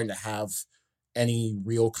that they're going to have any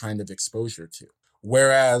real kind of exposure to.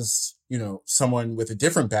 Whereas, someone with a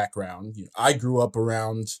different background, I grew up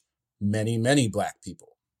around many, many black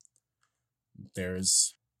people.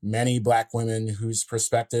 There's many black women whose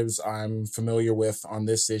perspectives I'm familiar with on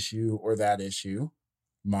this issue or that issue.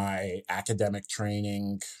 My academic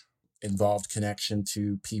training involved connection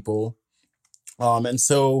to people. And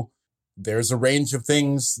so there's a range of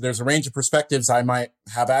perspectives I might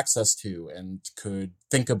have access to and could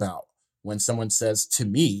think about when someone says to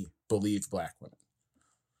me, believe black women.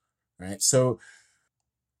 Right. So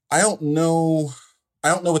I don't know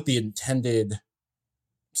what the intended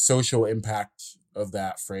social impact of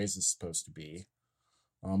that phrase is supposed to be.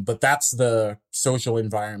 But that's the social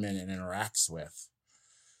environment it interacts with.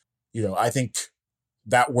 I think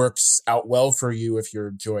that works out well for you if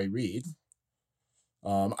you're Joy Reid.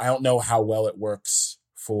 I don't know how well it works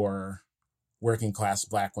for working class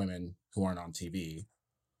Black women who aren't on TV.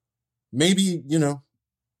 Maybe,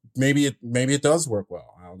 maybe it does work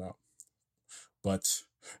well. I don't know. But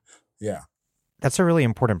yeah. That's a really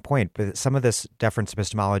important point. But some of this deference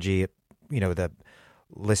epistemology, the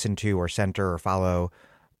listen to or center or follow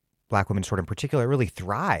Black women sort of in particular, really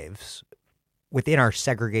thrives within our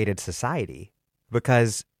segregated society.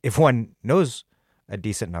 Because if one knows a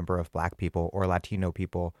decent number of Black people or Latino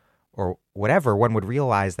people or whatever, one would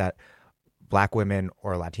realize that Black women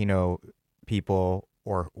or Latino people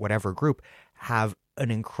or whatever group have an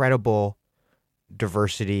incredible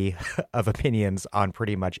diversity of opinions on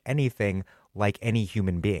pretty much anything, like any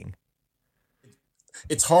human being.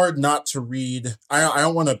 It's hard not to read. I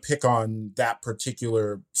don't want to pick on that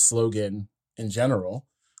particular slogan in general.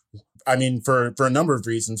 I mean, for a number of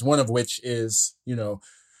reasons, one of which is,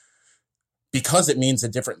 because it means a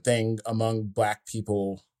different thing among Black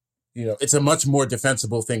people, it's a much more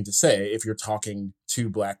defensible thing to say if you're talking to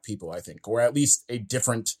Black people, I think, or at least a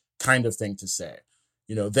different kind of thing to say.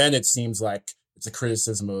 Then it seems like it's a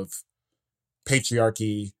criticism of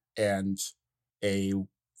patriarchy and a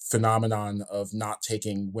phenomenon of not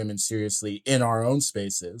taking women seriously in our own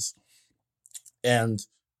spaces. And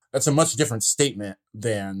that's a much different statement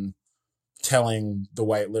than telling the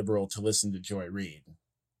white liberal to listen to Joy Reid,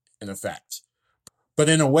 in effect. But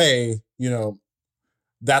in a way,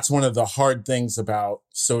 that's one of the hard things about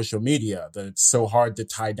social media, that it's so hard to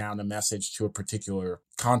tie down a message to a particular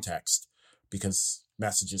context because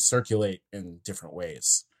messages circulate in different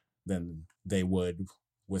ways than they would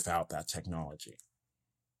without that technology.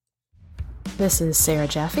 This is Sarah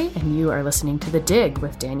Jaffe, and you are listening to The Dig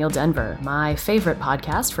with Daniel Denvir, my favorite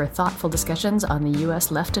podcast for thoughtful discussions on the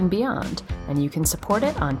U.S. left and beyond, and you can support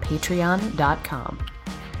it on patreon.com.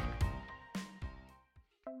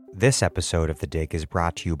 This episode of The Dig is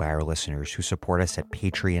brought to you by our listeners who support us at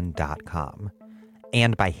patreon.com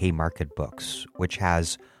and by Haymarket Books, which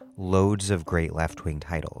has loads of great left-wing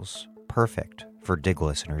titles, perfect for Dig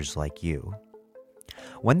listeners like you.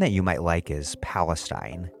 One that you might like is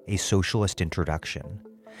Palestine, A Socialist Introduction,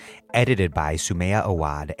 edited by Sumaya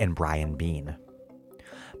Awad and Brian Bean.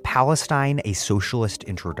 Palestine, A Socialist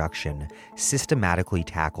Introduction systematically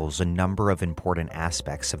tackles a number of important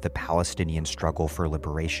aspects of the Palestinian struggle for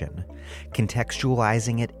liberation,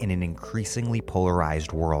 contextualizing it in an increasingly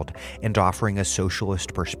polarized world and offering a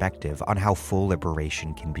socialist perspective on how full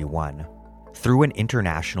liberation can be won. Through an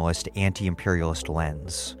internationalist, anti-imperialist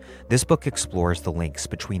lens, this book explores the links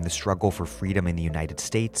between the struggle for freedom in the United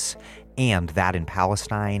States and that in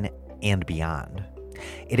Palestine and beyond.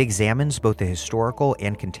 It examines both the historical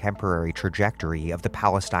and contemporary trajectory of the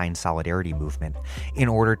Palestine Solidarity Movement in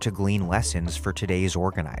order to glean lessons for today's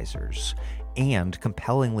organizers, and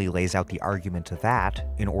compellingly lays out the argument that,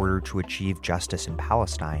 in order to achieve justice in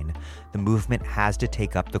Palestine, the movement has to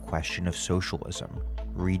take up the question of socialism,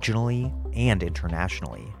 regionally and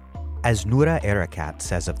internationally. As Noura Erakat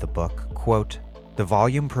says of the book, quote, "The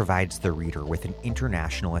volume provides the reader with an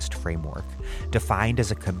internationalist framework defined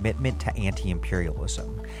as a commitment to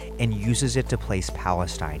anti-imperialism and uses it to place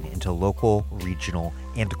Palestine into local, regional,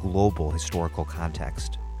 and global historical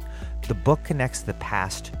context. The book connects the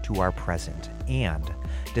past to our present and,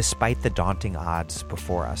 despite the daunting odds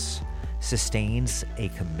before us, sustains a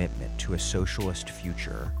commitment to a socialist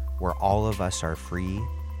future where all of us are free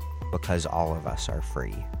because all of us are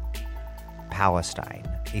free." Palestine,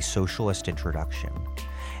 A Socialist Introduction,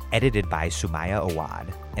 edited by Sumaya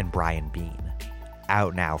Awad and Brian Bean,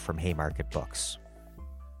 out now from Haymarket Books.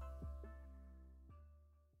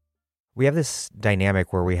 We have this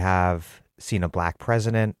dynamic where we have seen a Black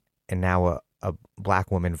president and now a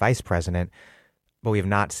Black woman vice president, but we have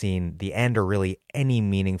not seen the end or really any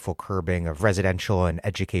meaningful curbing of residential and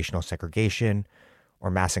educational segregation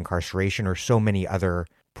or mass incarceration or so many other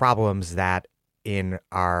problems that in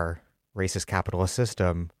our racist capitalist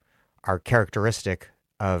system are characteristic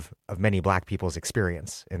of many Black people's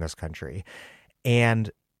experience in this country.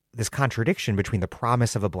 And this contradiction between the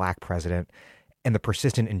promise of a Black president and the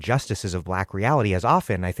persistent injustices of Black reality has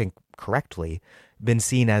often, I think correctly, been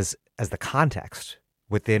seen as the context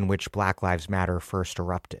within which Black Lives Matter first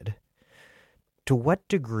erupted. To what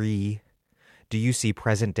degree do you see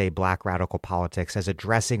present-day Black radical politics as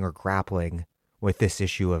addressing or grappling with this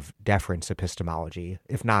issue of deference epistemology,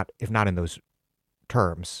 if not in those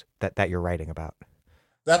terms that you're writing about?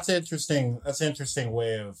 That's an interesting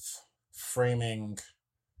way of framing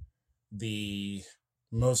the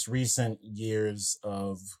most recent years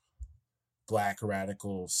of Black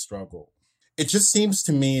radical struggle. It just seems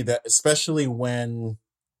to me that, especially when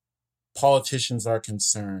politicians are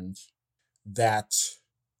concerned, that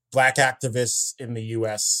Black activists in the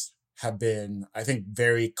US have been, I think,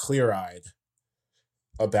 very clear-eyed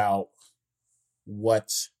about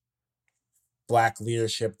what Black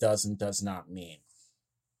leadership does and does not mean,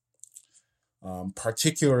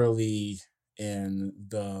 particularly in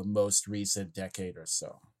the most recent decade or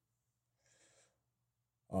so.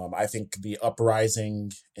 I think the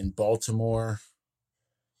uprising in Baltimore,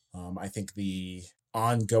 I think the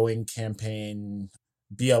ongoing campaign,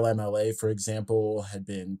 BLMLA, for example, had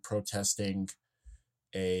been protesting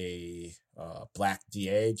a Black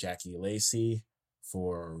DA, Jackie Lacey,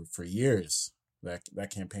 for years. That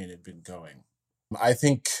campaign had been going. I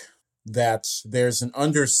think that there's an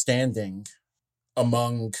understanding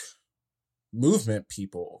among movement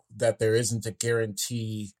people that there isn't a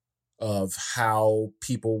guarantee of how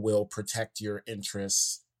people will protect your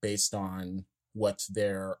interests based on what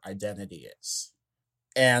their identity is.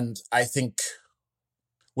 And I think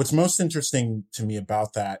what's most interesting to me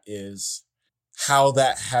about that is how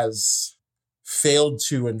that has failed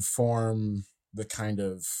to inform the kind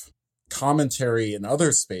of commentary in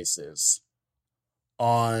other spaces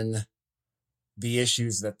on the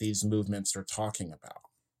issues that these movements are talking about.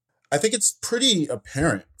 I think it's pretty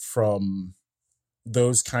apparent from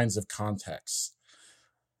those kinds of contexts.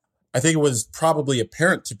 I think it was probably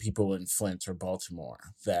apparent to people in Flint or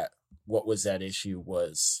Baltimore that what was at issue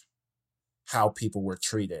was how people were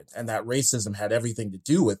treated, and that racism had everything to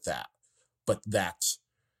do with that, but that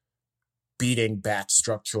beating back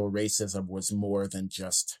structural racism was more than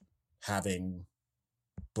just having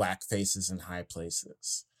Black faces in high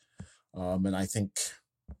places. And I think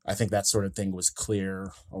that sort of thing was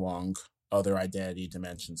clear along other identity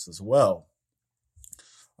dimensions as well.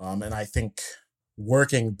 And I think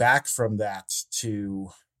working back from that to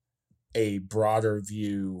a broader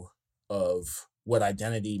view of what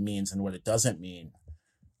identity means and what it doesn't mean,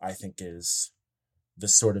 I think is the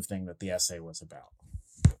sort of thing that the essay was about.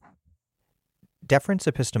 Deference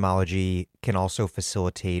epistemology can also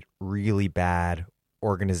facilitate really bad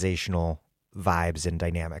organizational vibes and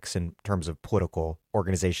dynamics in terms of political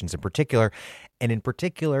organizations in particular. And in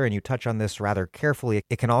particular, and you touch on this rather carefully,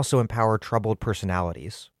 it can also empower troubled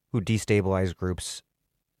personalities who destabilize groups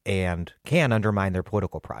and can undermine their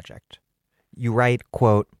political project. You write,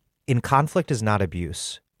 quote, "In Conflict is Not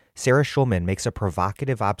Abuse, Sarah Schulman makes a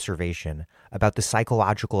provocative observation about the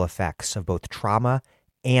psychological effects of both trauma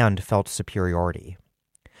and felt superiority.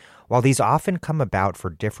 While these often come about for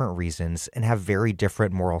different reasons and have very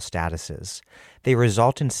different moral statuses, they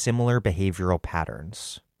result in similar behavioral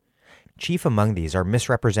patterns. Chief among these are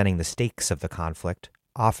misrepresenting the stakes of the conflict,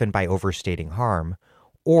 often by overstating harm,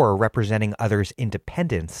 or representing others'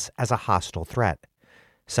 independence as a hostile threat,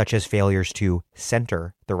 such as failures to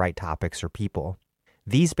center the right topics or people.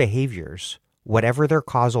 These behaviors, whatever their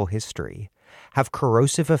causal history, have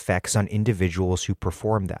corrosive effects on individuals who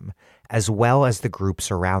perform them, as well as the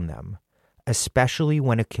groups around them, especially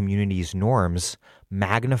when a community's norms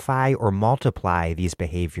magnify or multiply these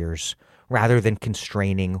behaviors rather than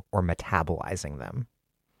constraining or metabolizing them."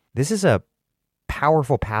 This is a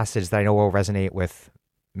powerful passage that I know will resonate with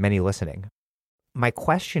many listening. My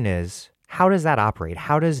question is, how does that operate?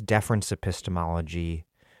 How does deference epistemology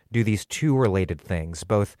do these two related things,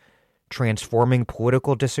 both transforming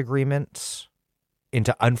political disagreements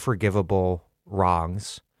into unforgivable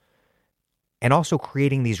wrongs, and also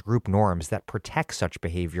creating these group norms that protect such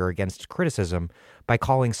behavior against criticism by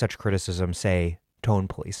calling such criticism, say, tone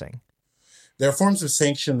policing? There are forms of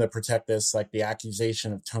sanction that protect this, like the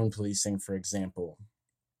accusation of tone policing, for example.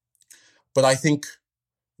 But I think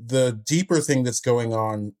the deeper thing that's going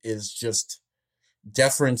on is just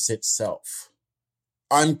deference itself.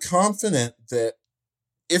 I'm confident that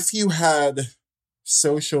if you had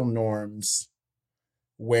social norms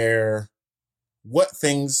where what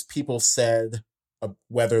things people said,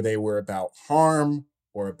 whether they were about harm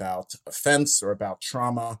or about offense or about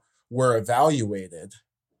trauma, were evaluated,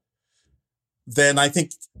 then I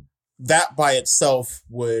think that by itself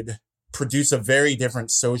would produce a very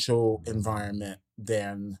different social environment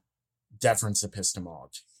than deference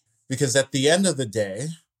epistemology. Because at the end of the day,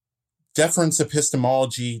 deference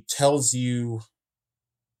epistemology tells you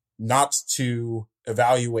not to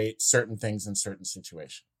evaluate certain things in certain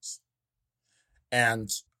situations.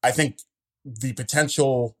 And I think the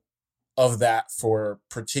potential of that for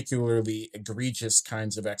particularly egregious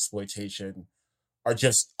kinds of exploitation are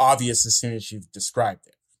just obvious as soon as you've described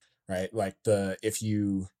it, right? Like if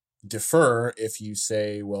you defer if you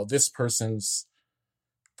say, well, this person's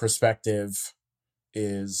perspective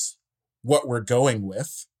is what we're going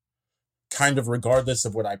with, kind of regardless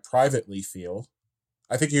of what I privately feel.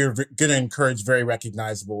 I think you're going to encourage very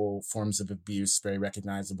recognizable forms of abuse, very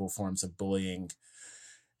recognizable forms of bullying.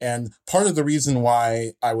 And part of the reason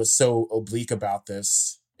why I was so oblique about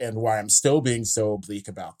this and why I'm still being so oblique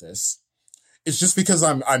about this is just because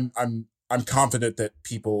I'm confident that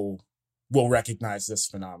people will recognize this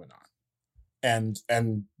phenomenon. And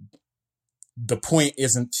the point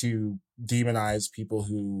isn't to demonize people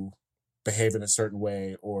who behave in a certain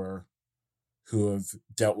way or who have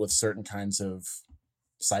dealt with certain kinds of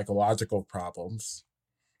psychological problems.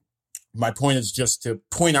 My point is just to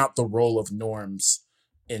point out the role of norms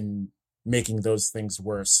in making those things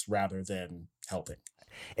worse rather than helping.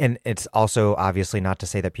 And it's also obviously not to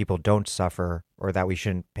say that people don't suffer or that we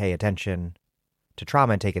shouldn't pay attention to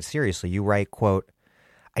trauma and take it seriously. You write, quote,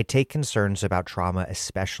 "I take concerns about trauma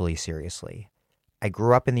especially seriously. I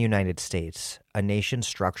grew up in the United States, a nation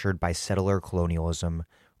structured by settler colonialism,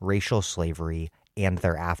 racial slavery, and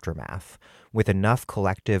their aftermath, with enough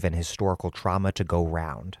collective and historical trauma to go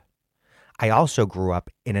round. I also grew up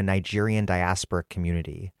in a Nigerian diasporic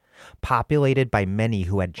community, populated by many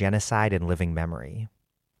who had genocide in living memory.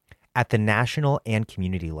 At the national and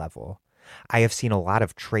community level, I have seen a lot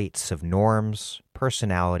of traits of norms,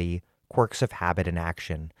 personality, quirks of habit and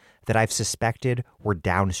action that I've suspected were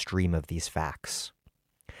downstream of these facts.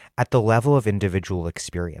 At the level of individual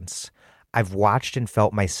experience, I've watched and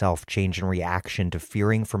felt myself change in reaction to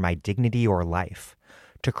fearing for my dignity or life,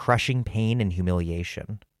 to crushing pain and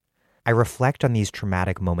humiliation. I reflect on these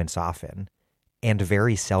traumatic moments often, and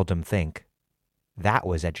very seldom think, that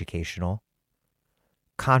was educational.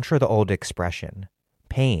 Contra the old expression,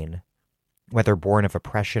 pain, whether born of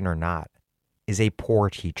oppression or not, is a poor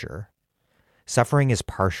teacher. Suffering is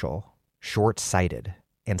partial, short-sighted,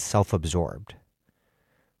 and self-absorbed.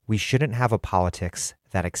 We shouldn't have a politics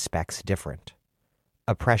that expects different.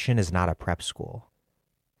 Oppression is not a prep school.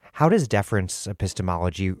 How does deference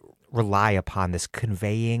epistemology rely upon this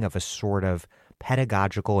conveying of a sort of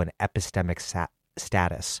pedagogical and epistemic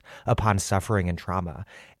status upon suffering and trauma?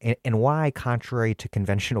 And why, contrary to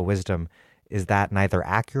conventional wisdom, is that neither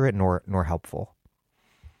accurate nor helpful?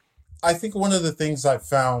 I think one of the things I've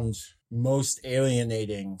found most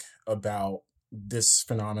alienating about this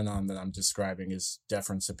phenomenon that I'm describing is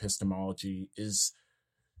deference epistemology is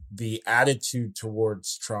the attitude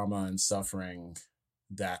towards trauma and suffering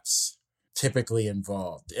that's typically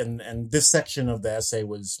involved. And this section of the essay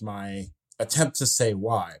was my attempt to say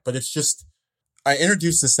why, but it's just, I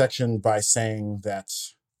introduced this section by saying that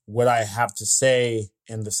what I have to say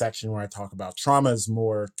in the section where I talk about trauma is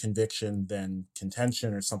more conviction than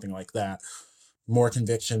contention or something like that, more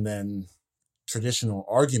conviction than traditional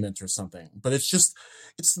argument or something. But it's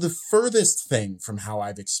the furthest thing from how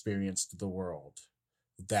I've experienced the world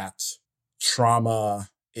that trauma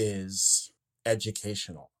is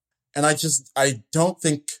educational. And I don't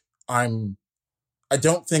think I'm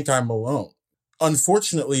alone.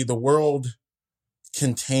 Unfortunately, the world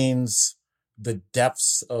contains the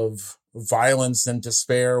depths of violence and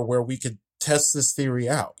despair where we could test this theory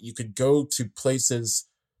out. You could go to places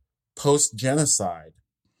post-genocide.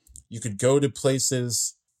 You could go to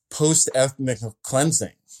places post-ethnic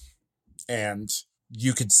cleansing, and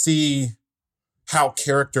you could see how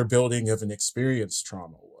character building of an experience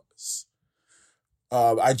trauma was.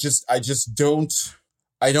 I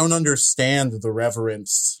don't understand the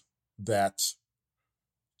reverence that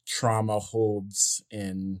trauma holds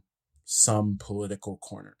in some political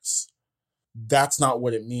corners. That's not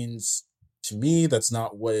what it means to me. That's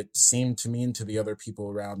not what it seemed to mean to the other people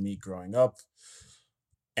around me growing up.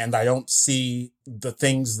 And I don't see the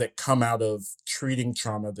things that come out of treating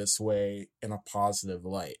trauma this way in a positive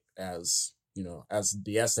light, as, you know, as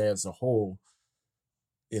the essay as a whole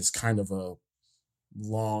is kind of a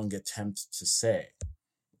long attempt to say.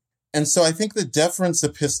 And so I think the deference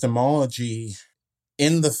epistemology,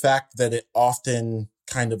 in the fact that it often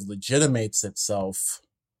kind of legitimates itself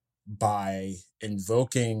by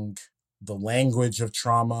invoking the language of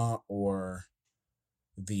trauma or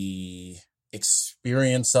the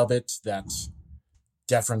experience of it, that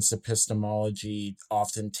deference epistemology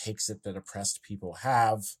often takes it that oppressed people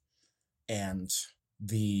have, and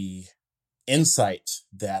the insight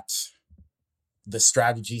that the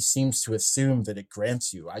strategy seems to assume that it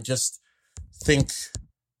grants you. I just think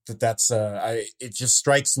that it just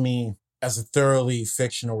strikes me as a thoroughly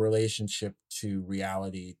fictional relationship to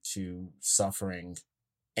reality, to suffering,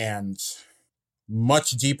 and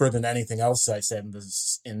much deeper than anything else I said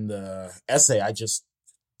in the essay. I just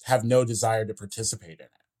have no desire to participate in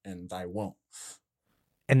it. and I won't.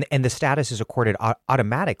 And the status is accorded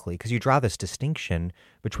automatically because you draw this distinction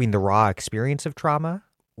between the raw experience of trauma,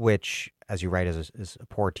 which, as you write, is a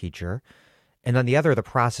poor teacher, and on the other, the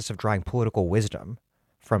process of drawing political wisdom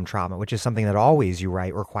from trauma, which is something that always, you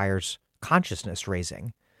write, requires consciousness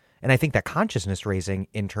raising. And I think that consciousness raising,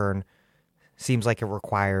 in turn, seems like it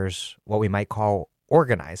requires what we might call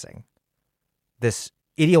organizing. This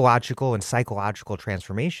ideological and psychological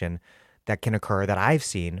transformation that can occur, that I've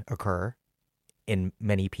seen occur in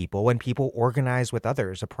many people when people organize with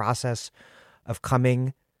others, a process of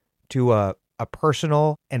coming to a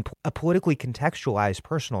personal and a politically contextualized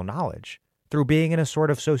personal knowledge through being in a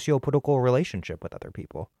sort of socio-political relationship with other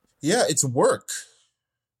people. Yeah, it's work.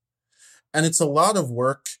 And it's a lot of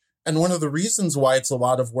work. And one of the reasons why it's a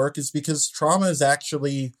lot of work is because trauma is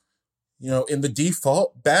actually, in the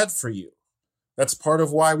default, bad for you. That's part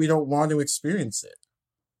of why we don't want to experience it.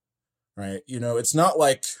 Right? It's not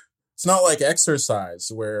like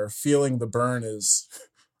exercise where feeling the burn is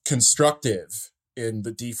constructive in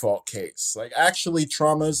the default case. Like, actually,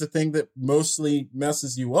 trauma is a thing that mostly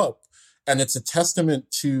messes you up. And it's a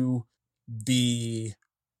testament to the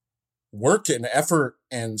work and effort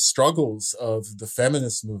and struggles of the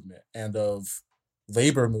feminist movement and of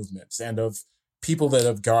labor movements and of people that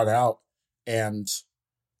have gone out and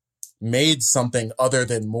made something other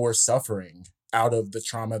than more suffering out of the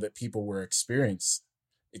trauma that people were experiencing.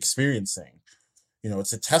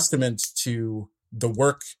 It's a testament to the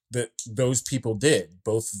work that those people did,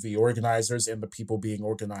 both the organizers and the people being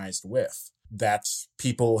organized with, that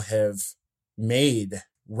people have made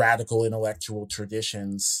radical intellectual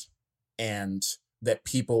traditions and that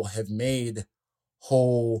people have made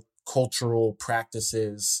whole cultural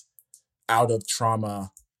practices out of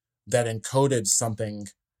trauma that encoded something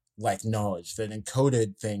like knowledge, that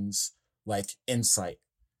encoded things like insight.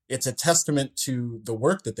 It's a testament to the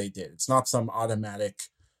work that they did. It's not some automatic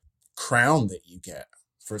crown that you get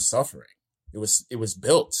for suffering. It was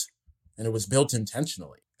built, and it was built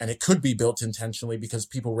intentionally. And it could be built intentionally because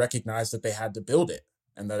people recognized that they had to build it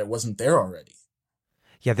and that it wasn't there already.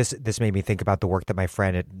 Yeah, this made me think about the work that my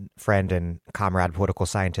friend and comrade political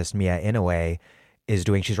scientist Mia Inoue is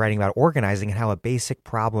doing. She's writing about organizing and how a basic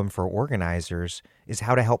problem for organizers is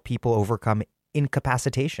how to help people overcome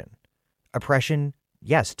incapacitation. Oppression,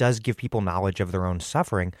 yes, does give people knowledge of their own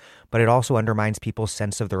suffering, but it also undermines people's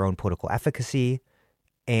sense of their own political efficacy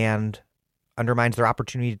and undermines their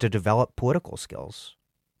opportunity to develop political skills.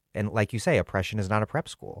 And like you say, oppression is not a prep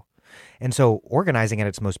school. And so organizing at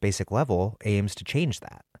its most basic level aims to change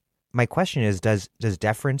that. My question is, does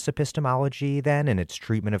deference epistemology then, in its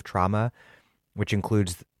treatment of trauma, which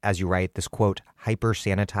includes, as you write, this, quote,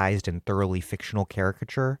 hyper-sanitized and thoroughly fictional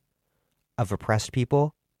caricature of oppressed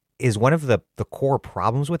people, is one of the core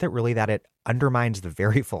problems with it really that it undermines the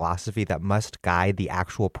very philosophy that must guide the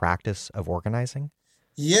actual practice of organizing?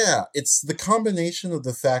 Yeah, it's the combination of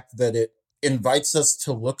the fact that it invites us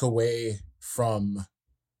to look away from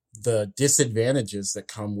the disadvantages that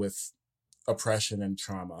come with oppression and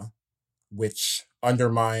trauma, which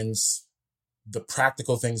undermines the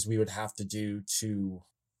practical things we would have to do to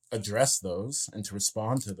address those and to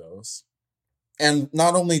respond to those. And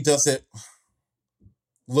not only does it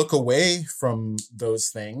look away from those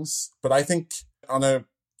things, but I think on a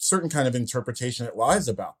certain kind of interpretation, it lies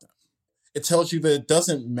about them. It tells you that it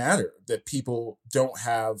doesn't matter that people don't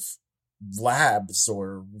have labs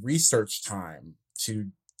or research time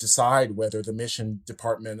to decide whether the Mission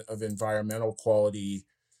Department of Environmental Quality,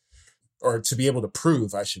 or to be able to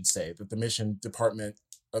prove, I should say, that the Mission Department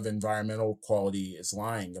of Environmental Quality is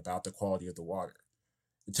lying about the quality of the water.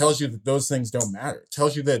 It tells you that those things don't matter. It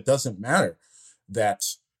tells you that it doesn't matter that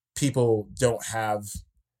people don't have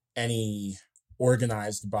any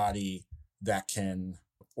organized body that can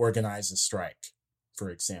organize a strike, for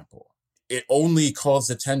example. It only calls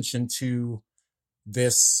attention to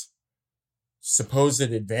this supposed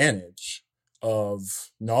advantage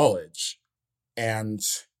of knowledge and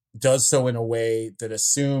does so in a way that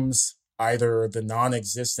assumes either the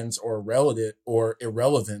non-existence or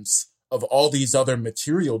irrelevance of all these other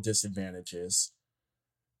material disadvantages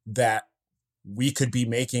that we could be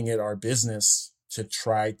making it our business to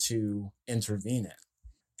try to intervene in.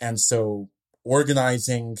 And so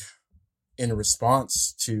organizing in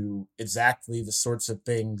response to exactly the sorts of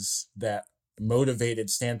things that motivated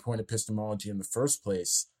standpoint epistemology in the first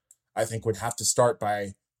place, I think would have to start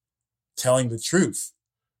by telling the truth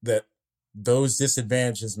that those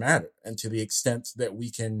disadvantages matter. And to the extent that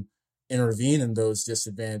we can intervene in those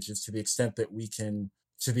disadvantages, to the extent that we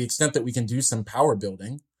can do some power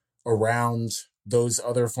building around those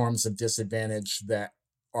other forms of disadvantage that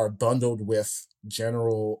are bundled with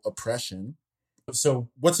general oppression. So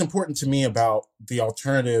what's important to me about the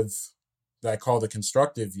alternative that I call the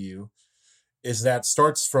constructive view is that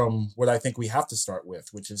starts from what I think we have to start with,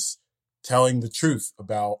 which is telling the truth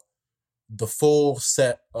about the full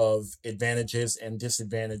set of advantages and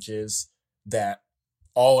disadvantages that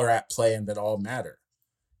all are at play and that all matter.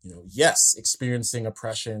 Yes, experiencing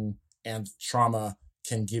oppression and trauma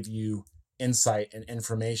can give you insight and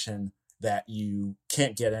information that you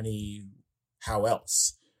can't get anyhow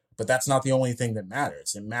else. But that's not the only thing that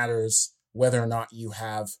matters. It matters whether or not you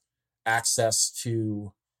have access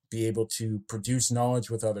to be able to produce knowledge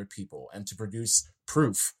with other people and to produce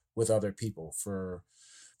proof with other people.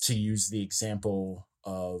 To use the example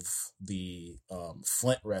of the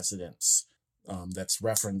Flint residents that's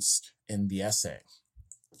referenced in the essay.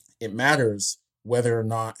 It matters whether or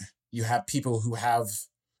not you have people who have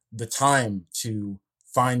the time to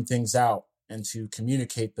find things out and to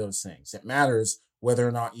communicate those things. It matters whether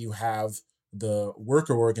or not you have the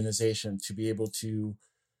worker organization to be able to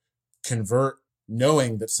convert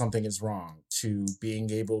knowing that something is wrong to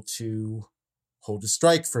being able to hold a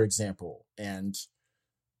strike, for example, and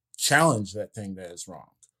challenge that thing that is wrong.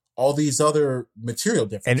 All these other material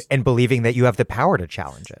differences. And believing that you have the power to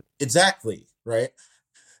challenge it. Exactly, right?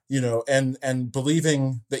 And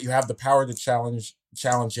believing that you have the power to challenge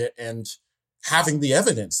it, and having the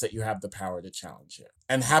evidence that you have the power to challenge it,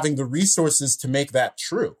 and having the resources to make that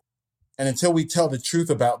true. And until we tell the truth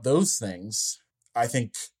about those things, I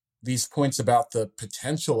think these points about the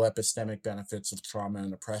potential epistemic benefits of trauma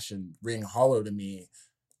and oppression ring hollow to me,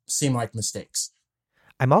 seem like mistakes.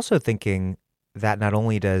 I'm also thinking that not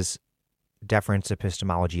only does deference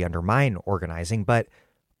epistemology undermine organizing, but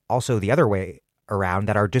also the other way around,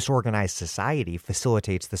 that our disorganized society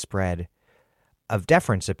facilitates the spread of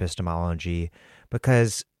deference epistemology,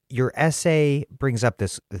 because your essay brings up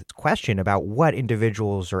this question about what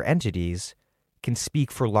individuals or entities can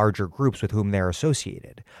speak for larger groups with whom they're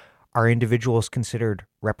associated. Are individuals considered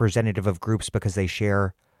representative of groups because they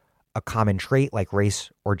share a common trait like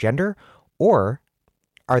race or gender? Or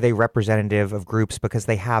are they representative of groups because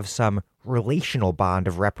they have some relational bond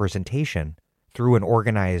of representation through an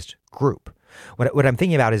organized group? What I'm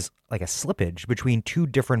thinking about is like a slippage between two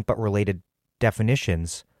different but related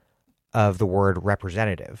definitions of the word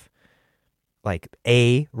representative. Like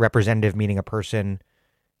A, representative meaning a person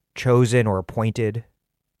chosen or appointed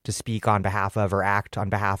to speak on behalf of or act on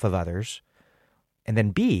behalf of others. And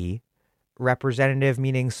then B, representative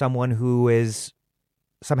meaning someone who is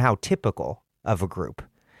somehow typical of a group.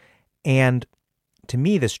 And to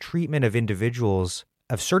me, this treatment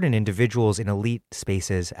of certain individuals in elite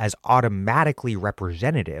spaces as automatically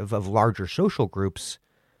representative of larger social groups,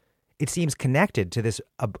 it seems connected to this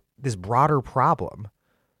broader problem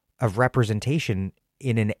of representation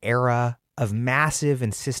in an era of massive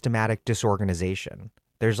and systematic disorganization.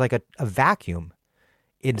 There's like a vacuum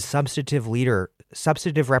in substantive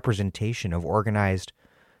representation of organized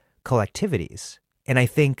collectivities. And I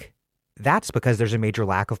think that's because there's a major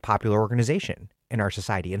lack of popular organization in our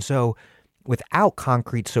society. And so without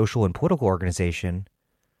concrete social and political organization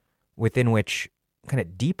within which kind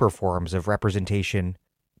of deeper forms of representation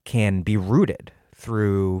can be rooted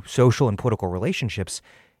through social and political relationships,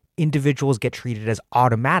 individuals get treated as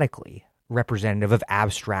automatically representative of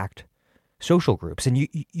abstract social groups. And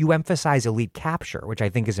you emphasize elite capture, which I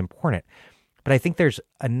think is important. But I think there's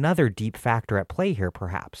another deep factor at play here,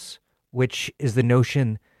 perhaps, which is the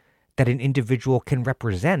notion that an individual can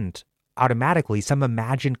represent automatically some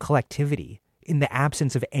imagined collectivity in the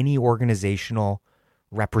absence of any organizational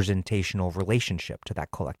representational relationship to that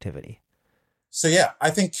collectivity. So yeah, I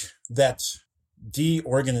think that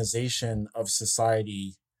de-organization of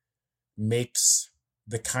society makes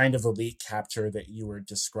the kind of elite capture that you were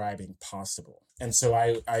describing possible. And so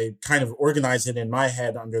I kind of organize it in my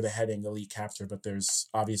head under the heading elite capture, but there's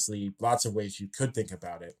obviously lots of ways you could think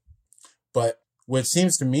about it. But what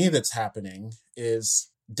seems to me that's happening is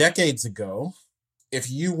decades ago, if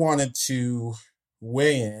you wanted to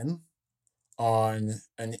weigh in on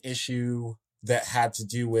an issue that had to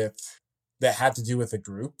do with a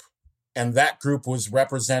group, and that group was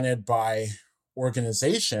represented by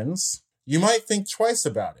organizations, you might think twice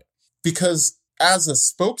about it. Because as a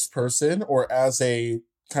spokesperson or as a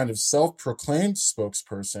kind of self-proclaimed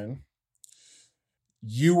spokesperson,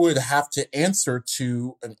 you would have to answer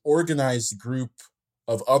to an organized group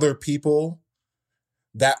of other people.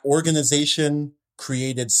 That organization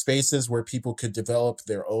created spaces where people could develop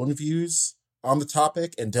their own views on the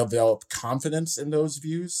topic and develop confidence in those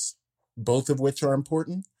views, both of which are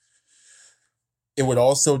important. It would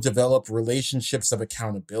also develop relationships of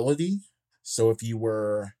accountability. So if you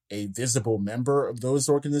were a visible member of those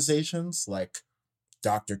organizations, like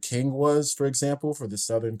Dr. King was, for example, for the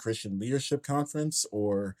Southern Christian Leadership Conference,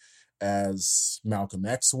 or as Malcolm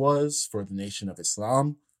X was for the Nation of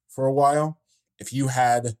Islam for a while, if you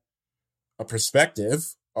had a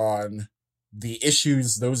perspective on the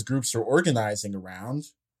issues those groups are organizing around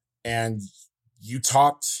and you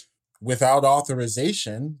talked without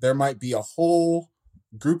authorization, there might be a whole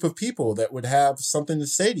group of people that would have something to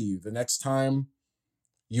say to you the next time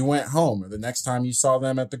you went home, or the next time you saw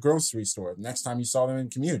them at the grocery store, the next time you saw them in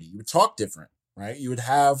community. You would talk different, right? You would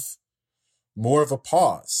have more of a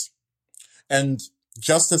pause. And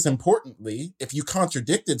just as importantly, if you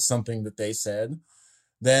contradicted something that they said,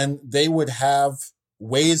 then they would have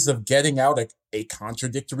ways of getting out a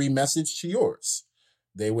contradictory message to yours.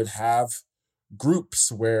 They would have groups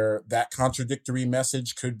where that contradictory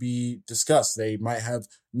message could be discussed. They might have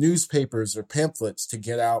newspapers or pamphlets to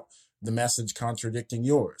get out the message contradicting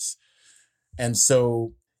yours. And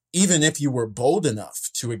so even if you were bold enough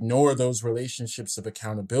to ignore those relationships of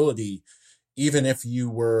accountability, even if you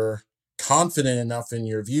were confident enough in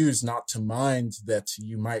your views not to mind that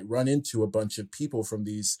you might run into a bunch of people from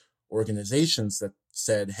these organizations that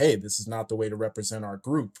said, hey, this is not the way to represent our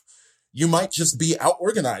group, you might just be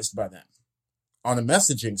out-organized by them on a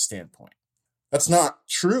messaging standpoint. That's not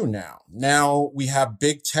true now. Now we have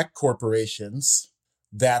big tech corporations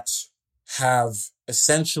that have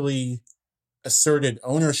essentially asserted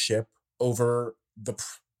ownership over the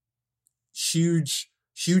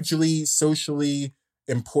hugely socially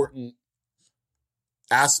important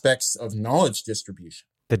aspects of knowledge distribution.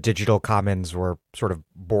 The digital commons were sort of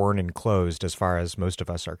born and closed as far as most of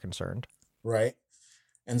us are concerned. Right.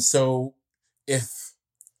 And so if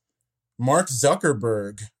Mark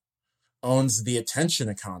Zuckerberg owns the attention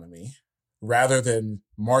economy rather than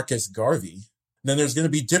Marcus Garvey, then there's going to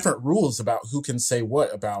be different rules about who can say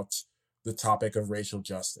what about the topic of racial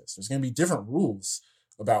justice. There's going to be different rules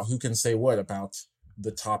about who can say what about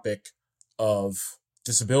the topic of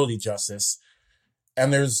disability justice.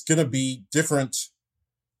 And there's going to be different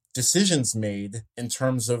decisions made in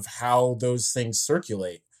terms of how those things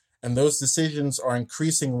circulate. And those decisions are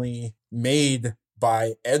increasingly made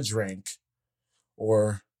by EdgeRank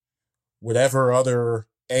or whatever other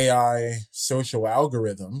AI social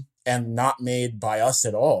algorithm, and not made by us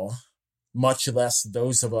at all, much less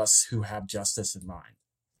those of us who have justice in mind.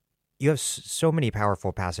 You have so many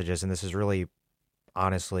powerful passages, and this is really,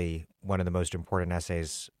 honestly, one of the most important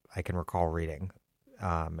essays I can recall reading.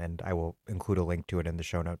 And I will include a link to it in the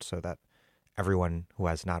show notes so that everyone who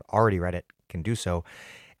has not already read it can do so.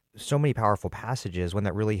 So many powerful passages. One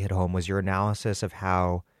that really hit home was your analysis of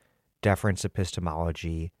how deference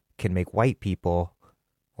epistemology can make white people,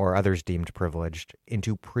 or others deemed privileged,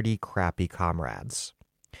 into pretty crappy comrades.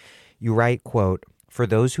 You write, quote, "For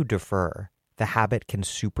those who defer, the habit can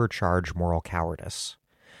supercharge moral cowardice.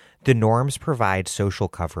 The norms provide social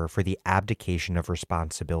cover for the abdication of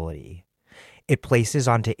responsibility. It places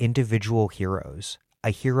onto individual heroes, a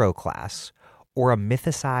hero class, or a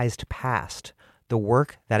mythicized past, the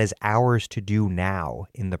work that is ours to do now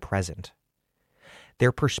in the present.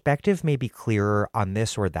 Their perspective may be clearer on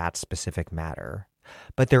this or that specific matter,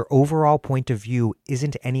 but their overall point of view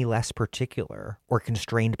isn't any less particular or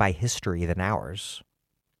constrained by history than ours.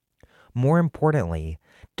 More importantly,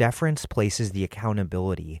 deference places the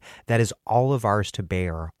accountability that is all of ours to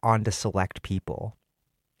bear onto select people,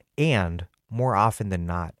 and, more often than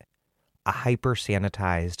not, a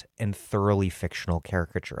hyper-sanitized and thoroughly fictional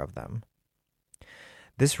caricature of them."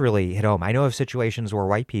 This really hit home. I know of situations where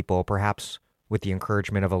white people, perhaps with the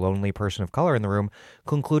encouragement of a lonely person of color in the room,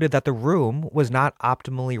 concluded that the room was not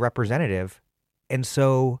optimally representative, and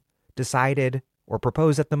so decided or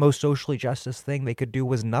proposed that the most socially justice thing they could do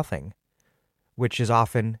was nothing, which is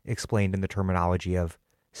often explained in the terminology of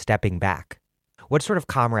stepping back. What sort of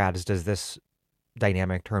comrades does this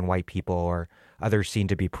dynamic turn white people or others seen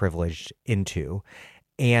to be privileged into?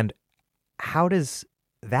 And how does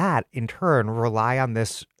that, in turn, rely on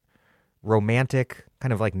this romantic,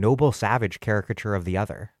 kind of like noble savage caricature of the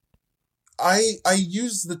other? I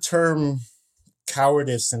use the term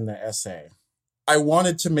cowardice in the essay. I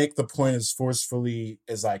wanted to make the point as forcefully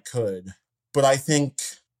as I could, but I think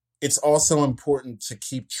it's also important to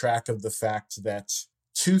keep track of the fact that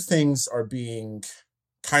two things are being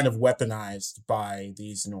kind of weaponized by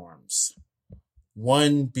these norms.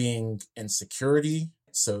 One being insecurity.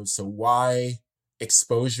 So why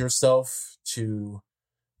expose yourself to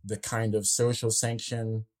the kind of social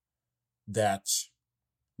sanction that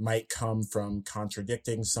might come from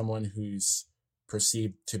contradicting someone who's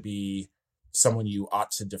perceived to be someone you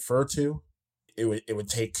ought to defer to? it would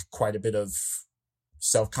take quite a bit of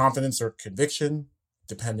self-confidence or conviction,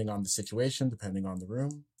 depending on the situation, depending on the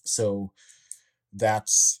room. So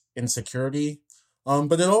that's insecurity.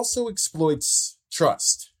 But it also exploits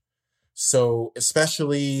trust. So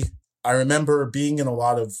especially, I remember being in a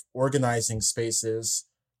lot of organizing spaces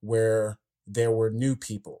where there were new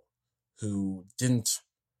people who didn't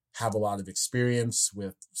have a lot of experience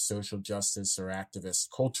with social justice or activist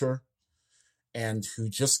culture, and who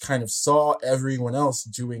just kind of saw everyone else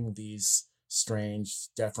doing these strange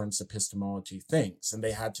deference epistemology things. And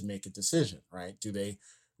they had to make a decision, right? Do they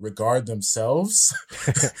regard themselves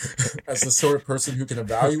as the sort of person who can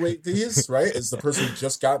evaluate these, right? As the person who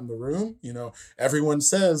just got in the room? You know, everyone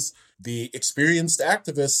says, the experienced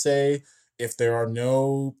activists say, if there are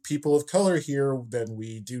no people of color here, then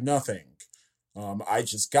we do nothing. I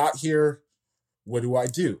just got here. What do I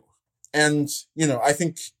do? And, you know, I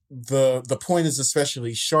think the point is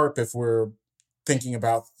especially sharp if we're thinking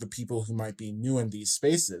about the people who might be new in these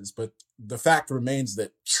spaces. But the fact remains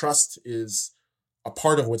that trust is a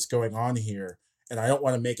part of what's going on here. And I don't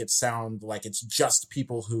want to make it sound like it's just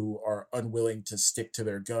people who are unwilling to stick to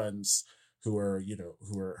their guns, who are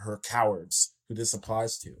cowards, who this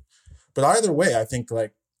applies to. But either way, I think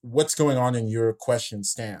like what's going on in your question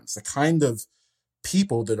stands. The kind of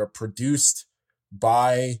people that are produced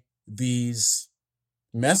by these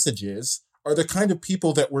messages are the kind of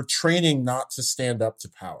people that we're training not to stand up to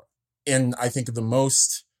power. And I think the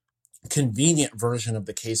most convenient version of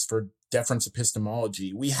the case for deference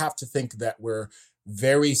epistemology, we have to think that we're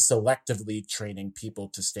very selectively training people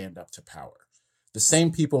to stand up to power. The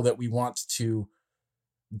same people that we want to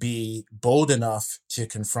be bold enough to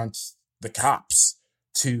confront the cops,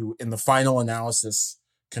 to, in the final analysis,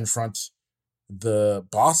 confront the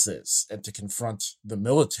bosses and to confront the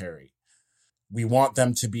military. We want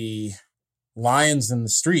them to be lions in the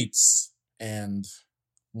streets and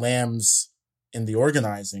lambs in the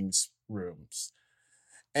organizing rooms.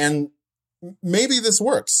 And maybe this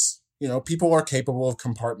works. You know, people are capable of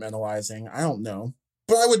compartmentalizing. I don't know.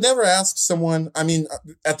 But I would never ask someone, I mean,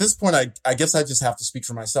 at this point, I guess I just have to speak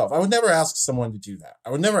for myself. I would never ask someone to do that.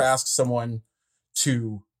 I would never ask someone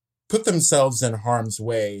to put themselves in harm's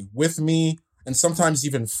way with me, and sometimes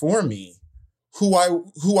even for me, who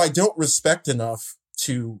I don't respect enough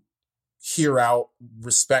to hear out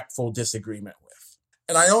respectful disagreement with.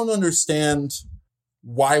 And I don't understand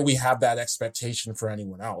why we have that expectation for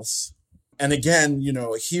anyone else. And again, you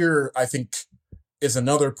know, here I think is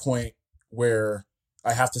another point where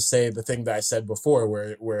I have to say the thing that I said before,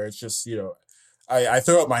 where it's just, you know, I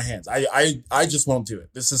throw up my hands. I just won't do it.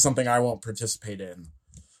 This is something I won't participate in.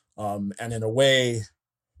 And in a way,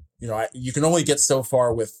 you know, you can only get so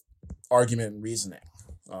far with argument and reasoning.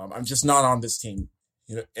 I'm just not on this team.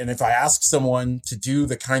 You know, and if I ask someone to do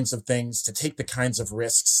the kinds of things, to take the kinds of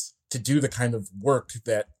risks, to do the kind of work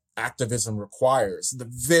that activism requires, the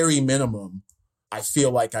very minimum I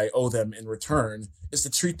feel like I owe them in return is to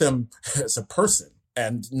treat them as a person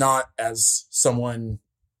and not as someone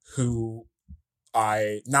who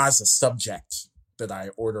not as a subject that I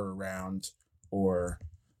order around or,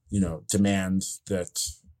 you know, demand that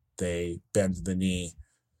they bend the knee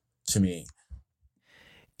to me.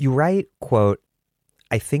 You write, quote,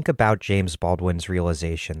 "I think about James Baldwin's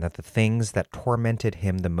realization that the things that tormented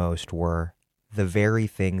him the most were the very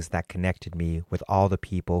things that connected me with all the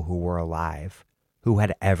people who were alive, who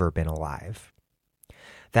had ever been alive.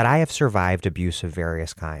 That I have survived abuse of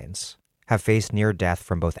various kinds, have faced near death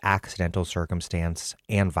from both accidental circumstance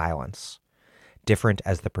and violence, different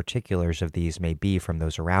as the particulars of these may be from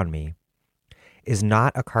those around me, is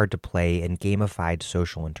not a card to play in gamified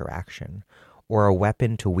social interaction, or a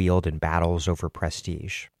weapon to wield in battles over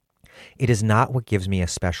prestige. It is not what gives me a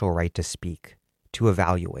special right to speak, to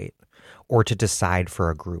evaluate, or to decide for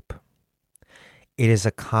a group. It is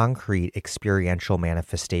a concrete experiential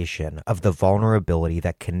manifestation of the vulnerability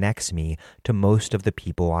that connects me to most of the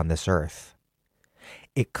people on this earth.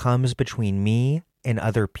 It comes between me and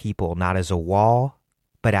other people not as a wall,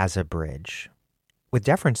 but as a bridge." With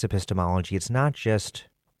deference epistemology, it's not just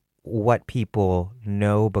what people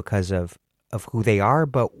know because of who they are,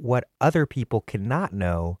 but what other people cannot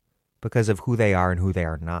know because of who they are and who they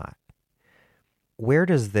are not. Where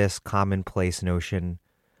does this commonplace notion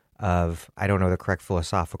of, I don't know the correct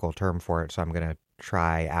philosophical term for it, so I'm going to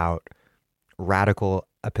try out radical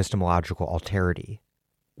epistemological alterity,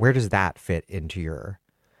 where does that fit into your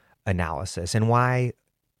analysis? And why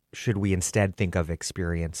should we instead think of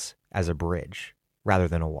experience as a bridge rather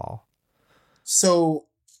than a wall? So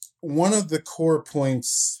one of the core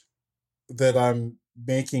points that I'm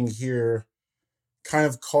making here kind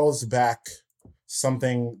of calls back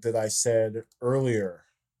something that I said earlier.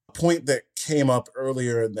 A point that came up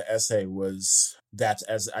earlier in the essay was that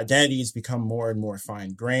as identities become more and more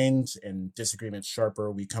fine-grained and disagreements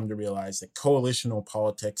sharper, we come to realize that coalitional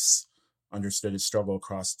politics, understood as struggle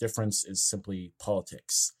across difference, is simply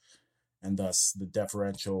politics. And thus, the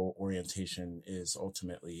deferential orientation is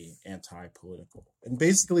ultimately anti-political. And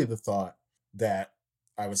basically the thought that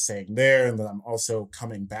I was saying there, and that I'm also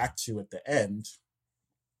coming back to at the end,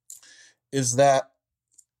 is that,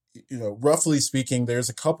 roughly speaking, there's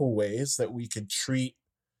a couple ways that we could treat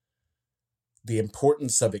the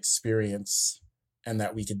importance of experience, and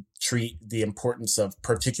that we could treat the importance of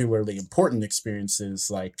particularly important experiences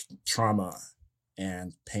like trauma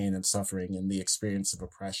and pain and suffering and the experience of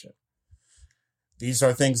oppression. These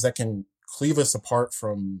are things that can cleave us apart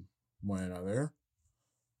from one another,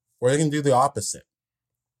 or they can do the opposite.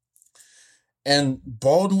 And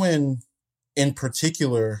Baldwin, in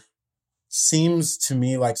particular, seems to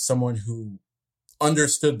me like someone who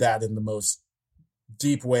understood that in the most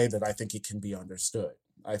deep way that I think it can be understood.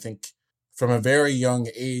 I think from a very young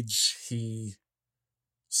age, he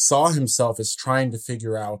saw himself as trying to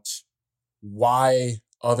figure out why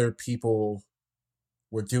other people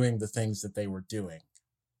were doing the things that they were doing.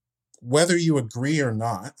 Whether you agree or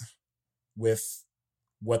not with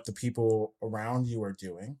what the people around you are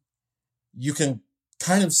doing, you can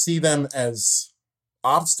kind of see them as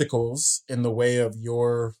obstacles in the way of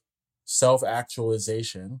your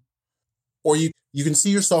self-actualization, or you can see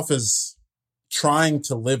yourself as trying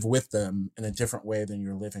to live with them in a different way than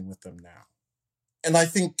you're living with them now. And I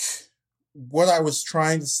think what I was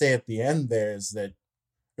trying to say at the end there is that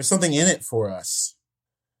there's something in it for us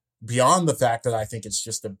beyond the fact that I think it's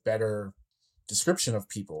just a better description of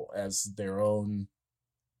people as their own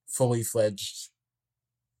fully fledged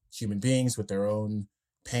human beings with their own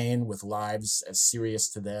pain, with lives as serious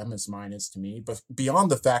to them as mine is to me. But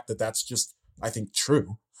beyond the fact that that's just, I think,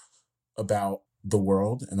 true about the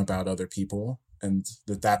world and about other people, and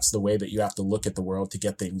that that's the way that you have to look at the world to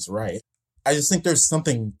get things right. I just think there's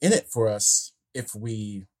something in it for us if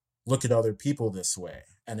we look at other people this way,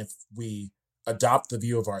 and if we adopt the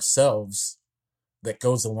view of ourselves that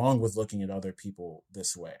goes along with looking at other people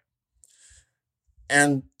this way.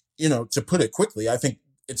 And, to put it quickly, I think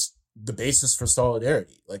it's the basis for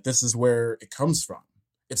solidarity. Like, this is where it comes from.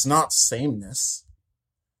 It's not sameness,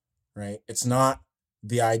 right? It's not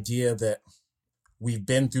the idea that we've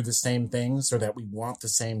been through the same things, or that we want the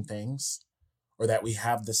same things, or that we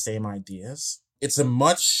have the same ideas. It's a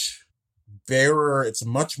much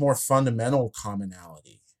more fundamental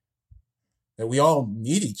commonality that we all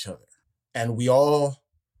need each other. And we all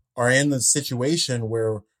are in the situation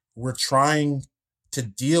where we're trying to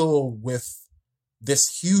deal with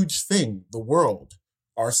this huge thing, the world,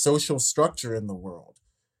 our social structure in the world,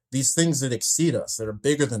 these things that exceed us, that are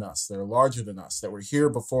bigger than us, that are larger than us, that were here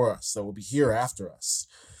before us, that will be here after us,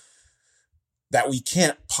 that we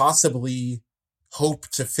can't possibly hope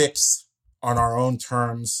to fix on our own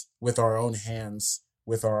terms, with our own hands,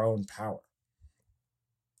 with our own power.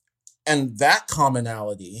 And that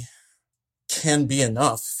commonality can be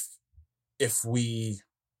enough if we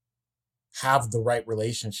have the right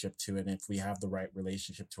relationship to it, and if we have the right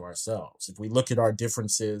relationship to ourselves. If we look at our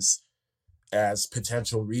differences as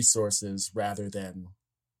potential resources rather than,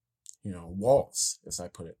 walls, as I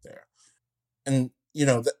put it there. And,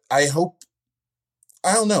 I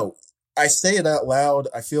don't know, I say it out loud.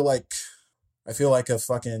 I feel like a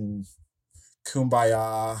fucking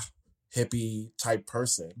kumbaya hippie type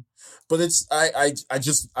person, but it's, I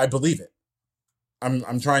believe it.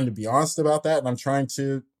 I'm trying to be honest about that, and I'm trying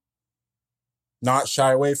to not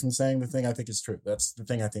shy away from saying the thing I think is true. That's the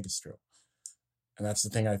thing I think is true. And that's the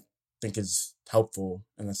thing I think is helpful,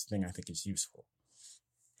 and that's the thing I think is useful.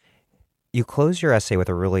 You close your essay with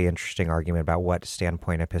a really interesting argument about what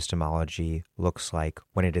standpoint epistemology looks like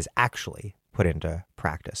when it is actually put into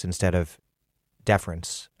practice, instead of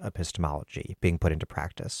deference epistemology being put into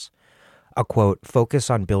practice. A quote, focus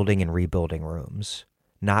on building and rebuilding rooms,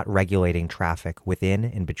 not regulating traffic within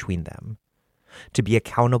and between them. To be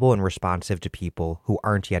accountable and responsive to people who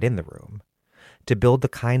aren't yet in the room. To build the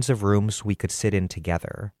kinds of rooms we could sit in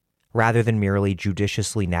together, rather than merely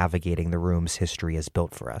judiciously navigating the rooms history has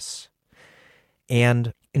built for us.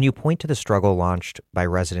 And you point to the struggle launched by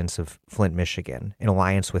residents of Flint, Michigan, in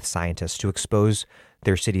alliance with scientists to expose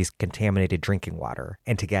their city's contaminated drinking water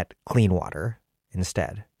and to get clean water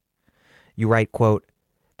instead. You write, quote,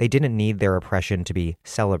 they didn't need their oppression to be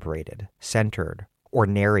celebrated, centered, or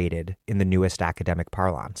narrated in the newest academic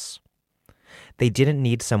parlance. They didn't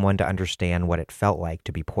need someone to understand what it felt like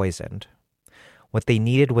to be poisoned. What they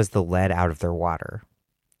needed was the lead out of their water.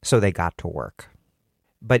 So they got to work.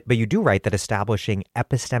 But you do write that establishing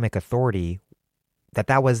epistemic authority,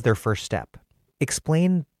 that was their first step.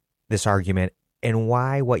 Explain this argument and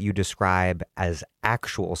why what you describe as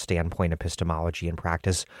actual standpoint epistemology in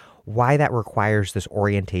practice, why that requires this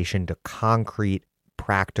orientation to concrete,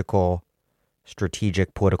 practical,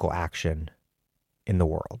 strategic political action in the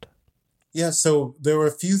world. Yeah, so there were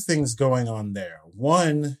a few things going on there.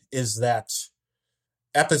 One is that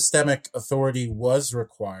epistemic authority was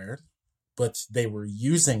required, but they were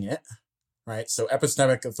using it, right? So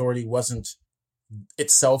epistemic authority wasn't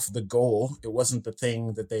itself the goal. It wasn't the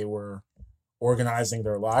thing that they were organizing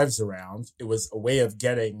their lives around. It was a way of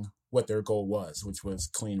getting what their goal was, which was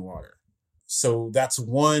clean water. So that's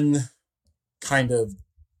one kind of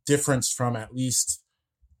difference from at least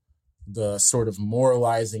the sort of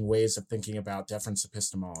moralizing ways of thinking about deference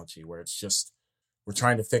epistemology, where it's just we're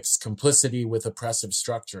trying to fix complicity with oppressive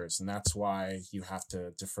structures, and that's why you have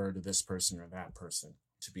to defer to this person or that person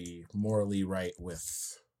to be morally right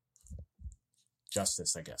with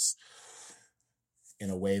justice, I guess, in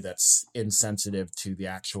a way that's insensitive to the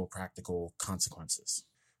actual practical consequences.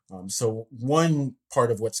 So one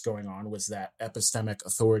part of what's going on was that epistemic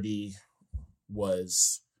authority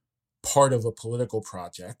was part of a political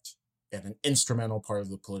project and an instrumental part of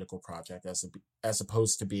the political project as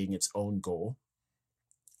opposed to being its own goal.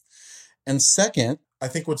 And second, I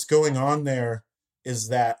think what's going on there is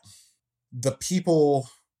that the people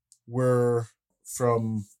were,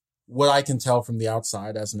 from what I can tell from the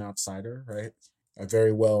outside as an outsider, right? I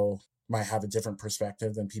very well might have a different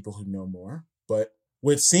perspective than people who know more. But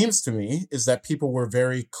what it seems to me is that people were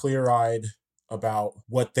very clear-eyed about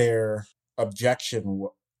what their objective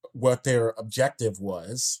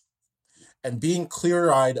was. And being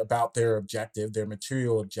clear-eyed about their objective, their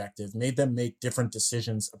material objective, made them make different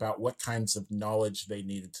decisions about what kinds of knowledge they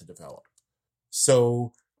needed to develop.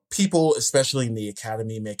 So people, especially in the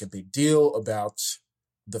academy, make a big deal about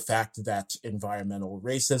the fact that environmental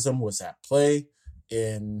racism was at play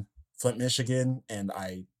in Flint, Michigan, and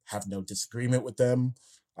I have no disagreement with them.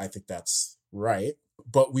 I think that's right.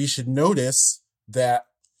 But we should notice that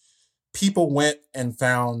people went and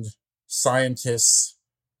found scientists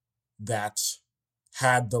that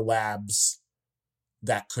had the labs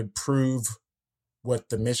that could prove what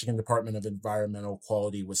the Michigan Department of Environmental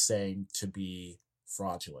Quality was saying to be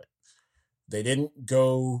fraudulent. They didn't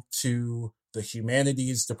go to the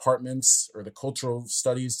humanities departments or the cultural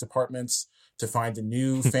studies departments to find a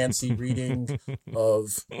new fancy reading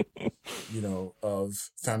of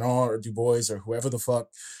Fanon or Du Bois or whoever the fuck,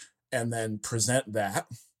 and then present that.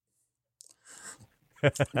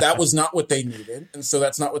 That was not what they needed, and so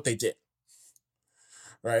that's not what they did.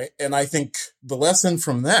 Right? And I think the lesson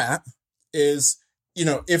from that is,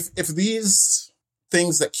 if these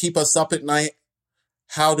things that keep us up at night,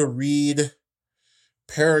 how to read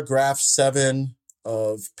paragraph 7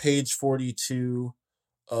 of page 42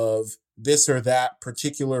 of this or that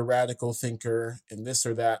particular radical thinker in this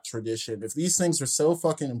or that tradition, if these things are so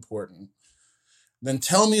fucking important, then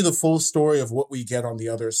tell me the full story of what we get on the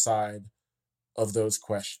other side of those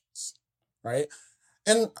questions, right?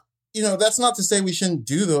 And, that's not to say we shouldn't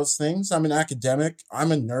do those things. I'm an academic.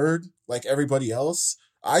 I'm a nerd like everybody else.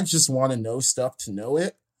 I just want to know stuff to know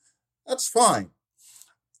it. That's fine.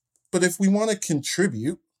 But if we want to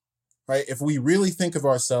contribute, right, if we really think of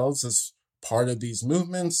ourselves as part of these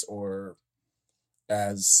movements or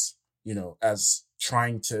as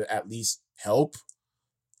trying to at least help,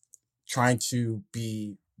 trying to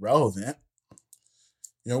be relevant,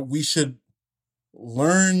 we should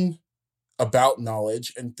learn about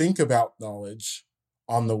knowledge and think about knowledge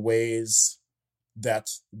on the ways that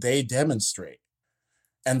they demonstrate.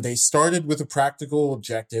 And they started with a practical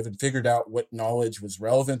objective and figured out what knowledge was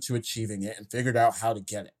relevant to achieving it and figured out how to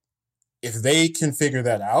get it. If they can figure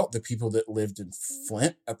that out, the people that lived in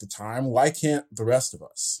Flint at the time, why can't the rest of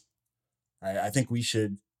us? Right? I think we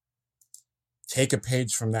should take a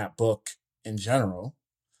page from that book in general.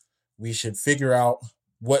 We should figure out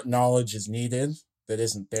what knowledge is needed that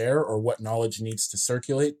isn't there, or what knowledge needs to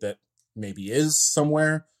circulate that maybe is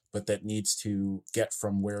somewhere, but that needs to get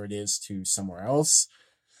from where it is to somewhere else.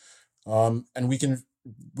 And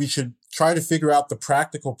we should try to figure out the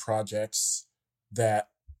practical projects that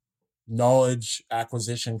knowledge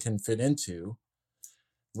acquisition can fit into,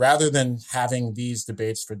 rather than having these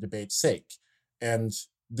debates for debate's sake. And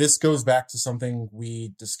this goes back to something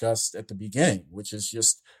we discussed at the beginning, which is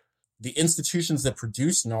just the institutions that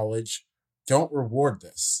produce knowledge don't reward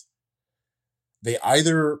this. They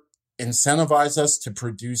either incentivize us to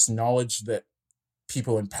produce knowledge that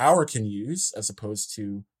people in power can use, as opposed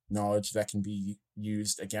to knowledge that can be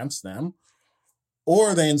used against them,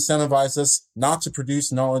 or they incentivize us not to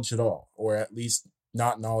produce knowledge at all, or at least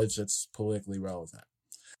not knowledge that's politically relevant.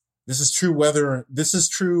 This is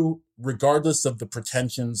true regardless of the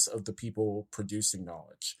pretensions of the people producing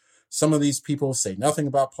knowledge. Some of these people say nothing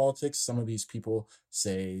about politics. Some of these people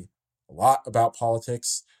say a lot about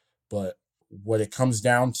politics. But what it comes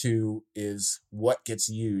down to is what gets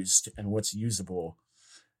used and what's usable.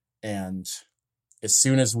 And as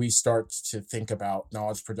soon as we start to think about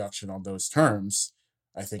knowledge production on those terms,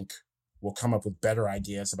 I think we'll come up with better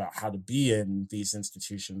ideas about how to be in these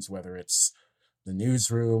institutions, whether it's the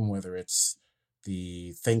newsroom, whether it's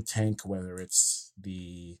the think tank, whether it's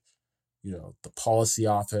the policy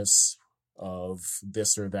office of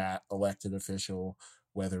this or that elected official,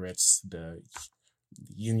 whether it's the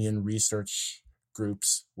union research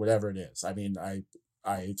groups, whatever it is. I mean,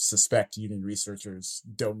 I suspect union researchers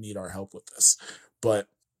don't need our help with this, but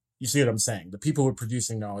you see what I'm saying? The people who are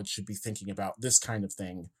producing knowledge should be thinking about this kind of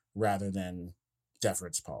thing rather than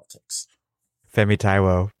deference politics. Femi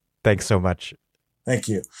Taiwo, thanks so much. Thank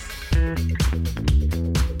you.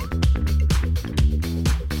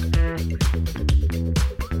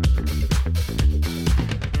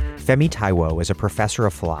 Femi Taiwo is a professor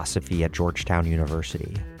of philosophy at Georgetown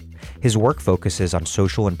University. His work focuses on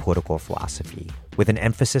social and political philosophy, with an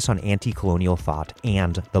emphasis on anti-colonial thought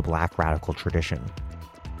and the Black radical tradition.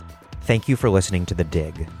 Thank you for listening to The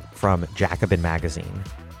Dig from Jacobin Magazine.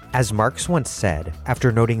 As Marx once said,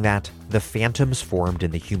 after noting that the phantoms formed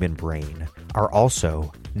in the human brain are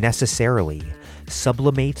also, necessarily,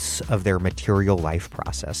 sublimates of their material life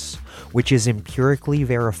process, which is empirically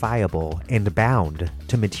verifiable and bound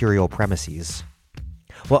to material premises.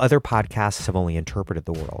 While other podcasts have only interpreted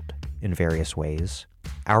the world in various ways,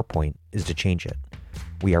 our point is to change it.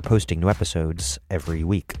 We are posting new episodes every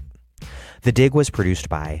week. The Dig was produced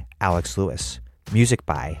by Alex Lewis, music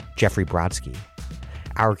by Jeffrey Brodsky.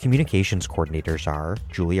 Our communications coordinators are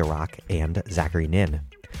Julia Rock and Zachary Nin.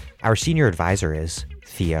 Our senior advisor is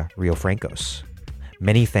Thea Riofrancos.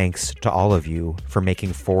 Many thanks to all of you for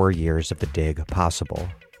making 4 years of The Dig possible.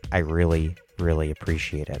 I really, really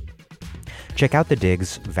appreciate it. Check out The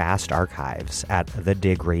Dig's vast archives at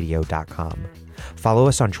thedigradio.com. Follow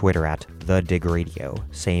us on Twitter at thedigradio,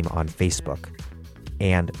 same on Facebook.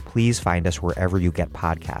 And please find us wherever you get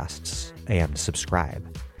podcasts and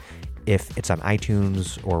subscribe. If it's on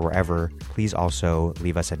iTunes or wherever, please also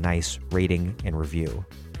leave us a nice rating and review.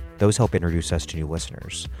 Those help introduce us to new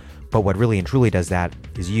listeners. But what really and truly does that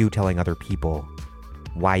is you telling other people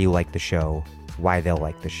why you like the show, why they'll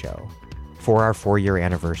like the show. For our 4-year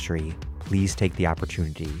anniversary, please take the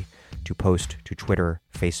opportunity to post to Twitter,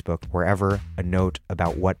 Facebook, wherever, a note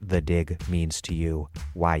about what The Dig means to you,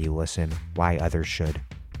 why you listen, why others should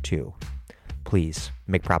too. Please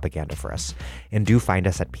make propaganda for us. And do find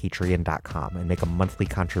us at patreon.com and make a monthly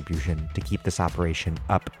contribution to keep this operation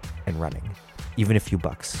up and running. Even a few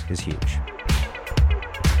bucks is huge.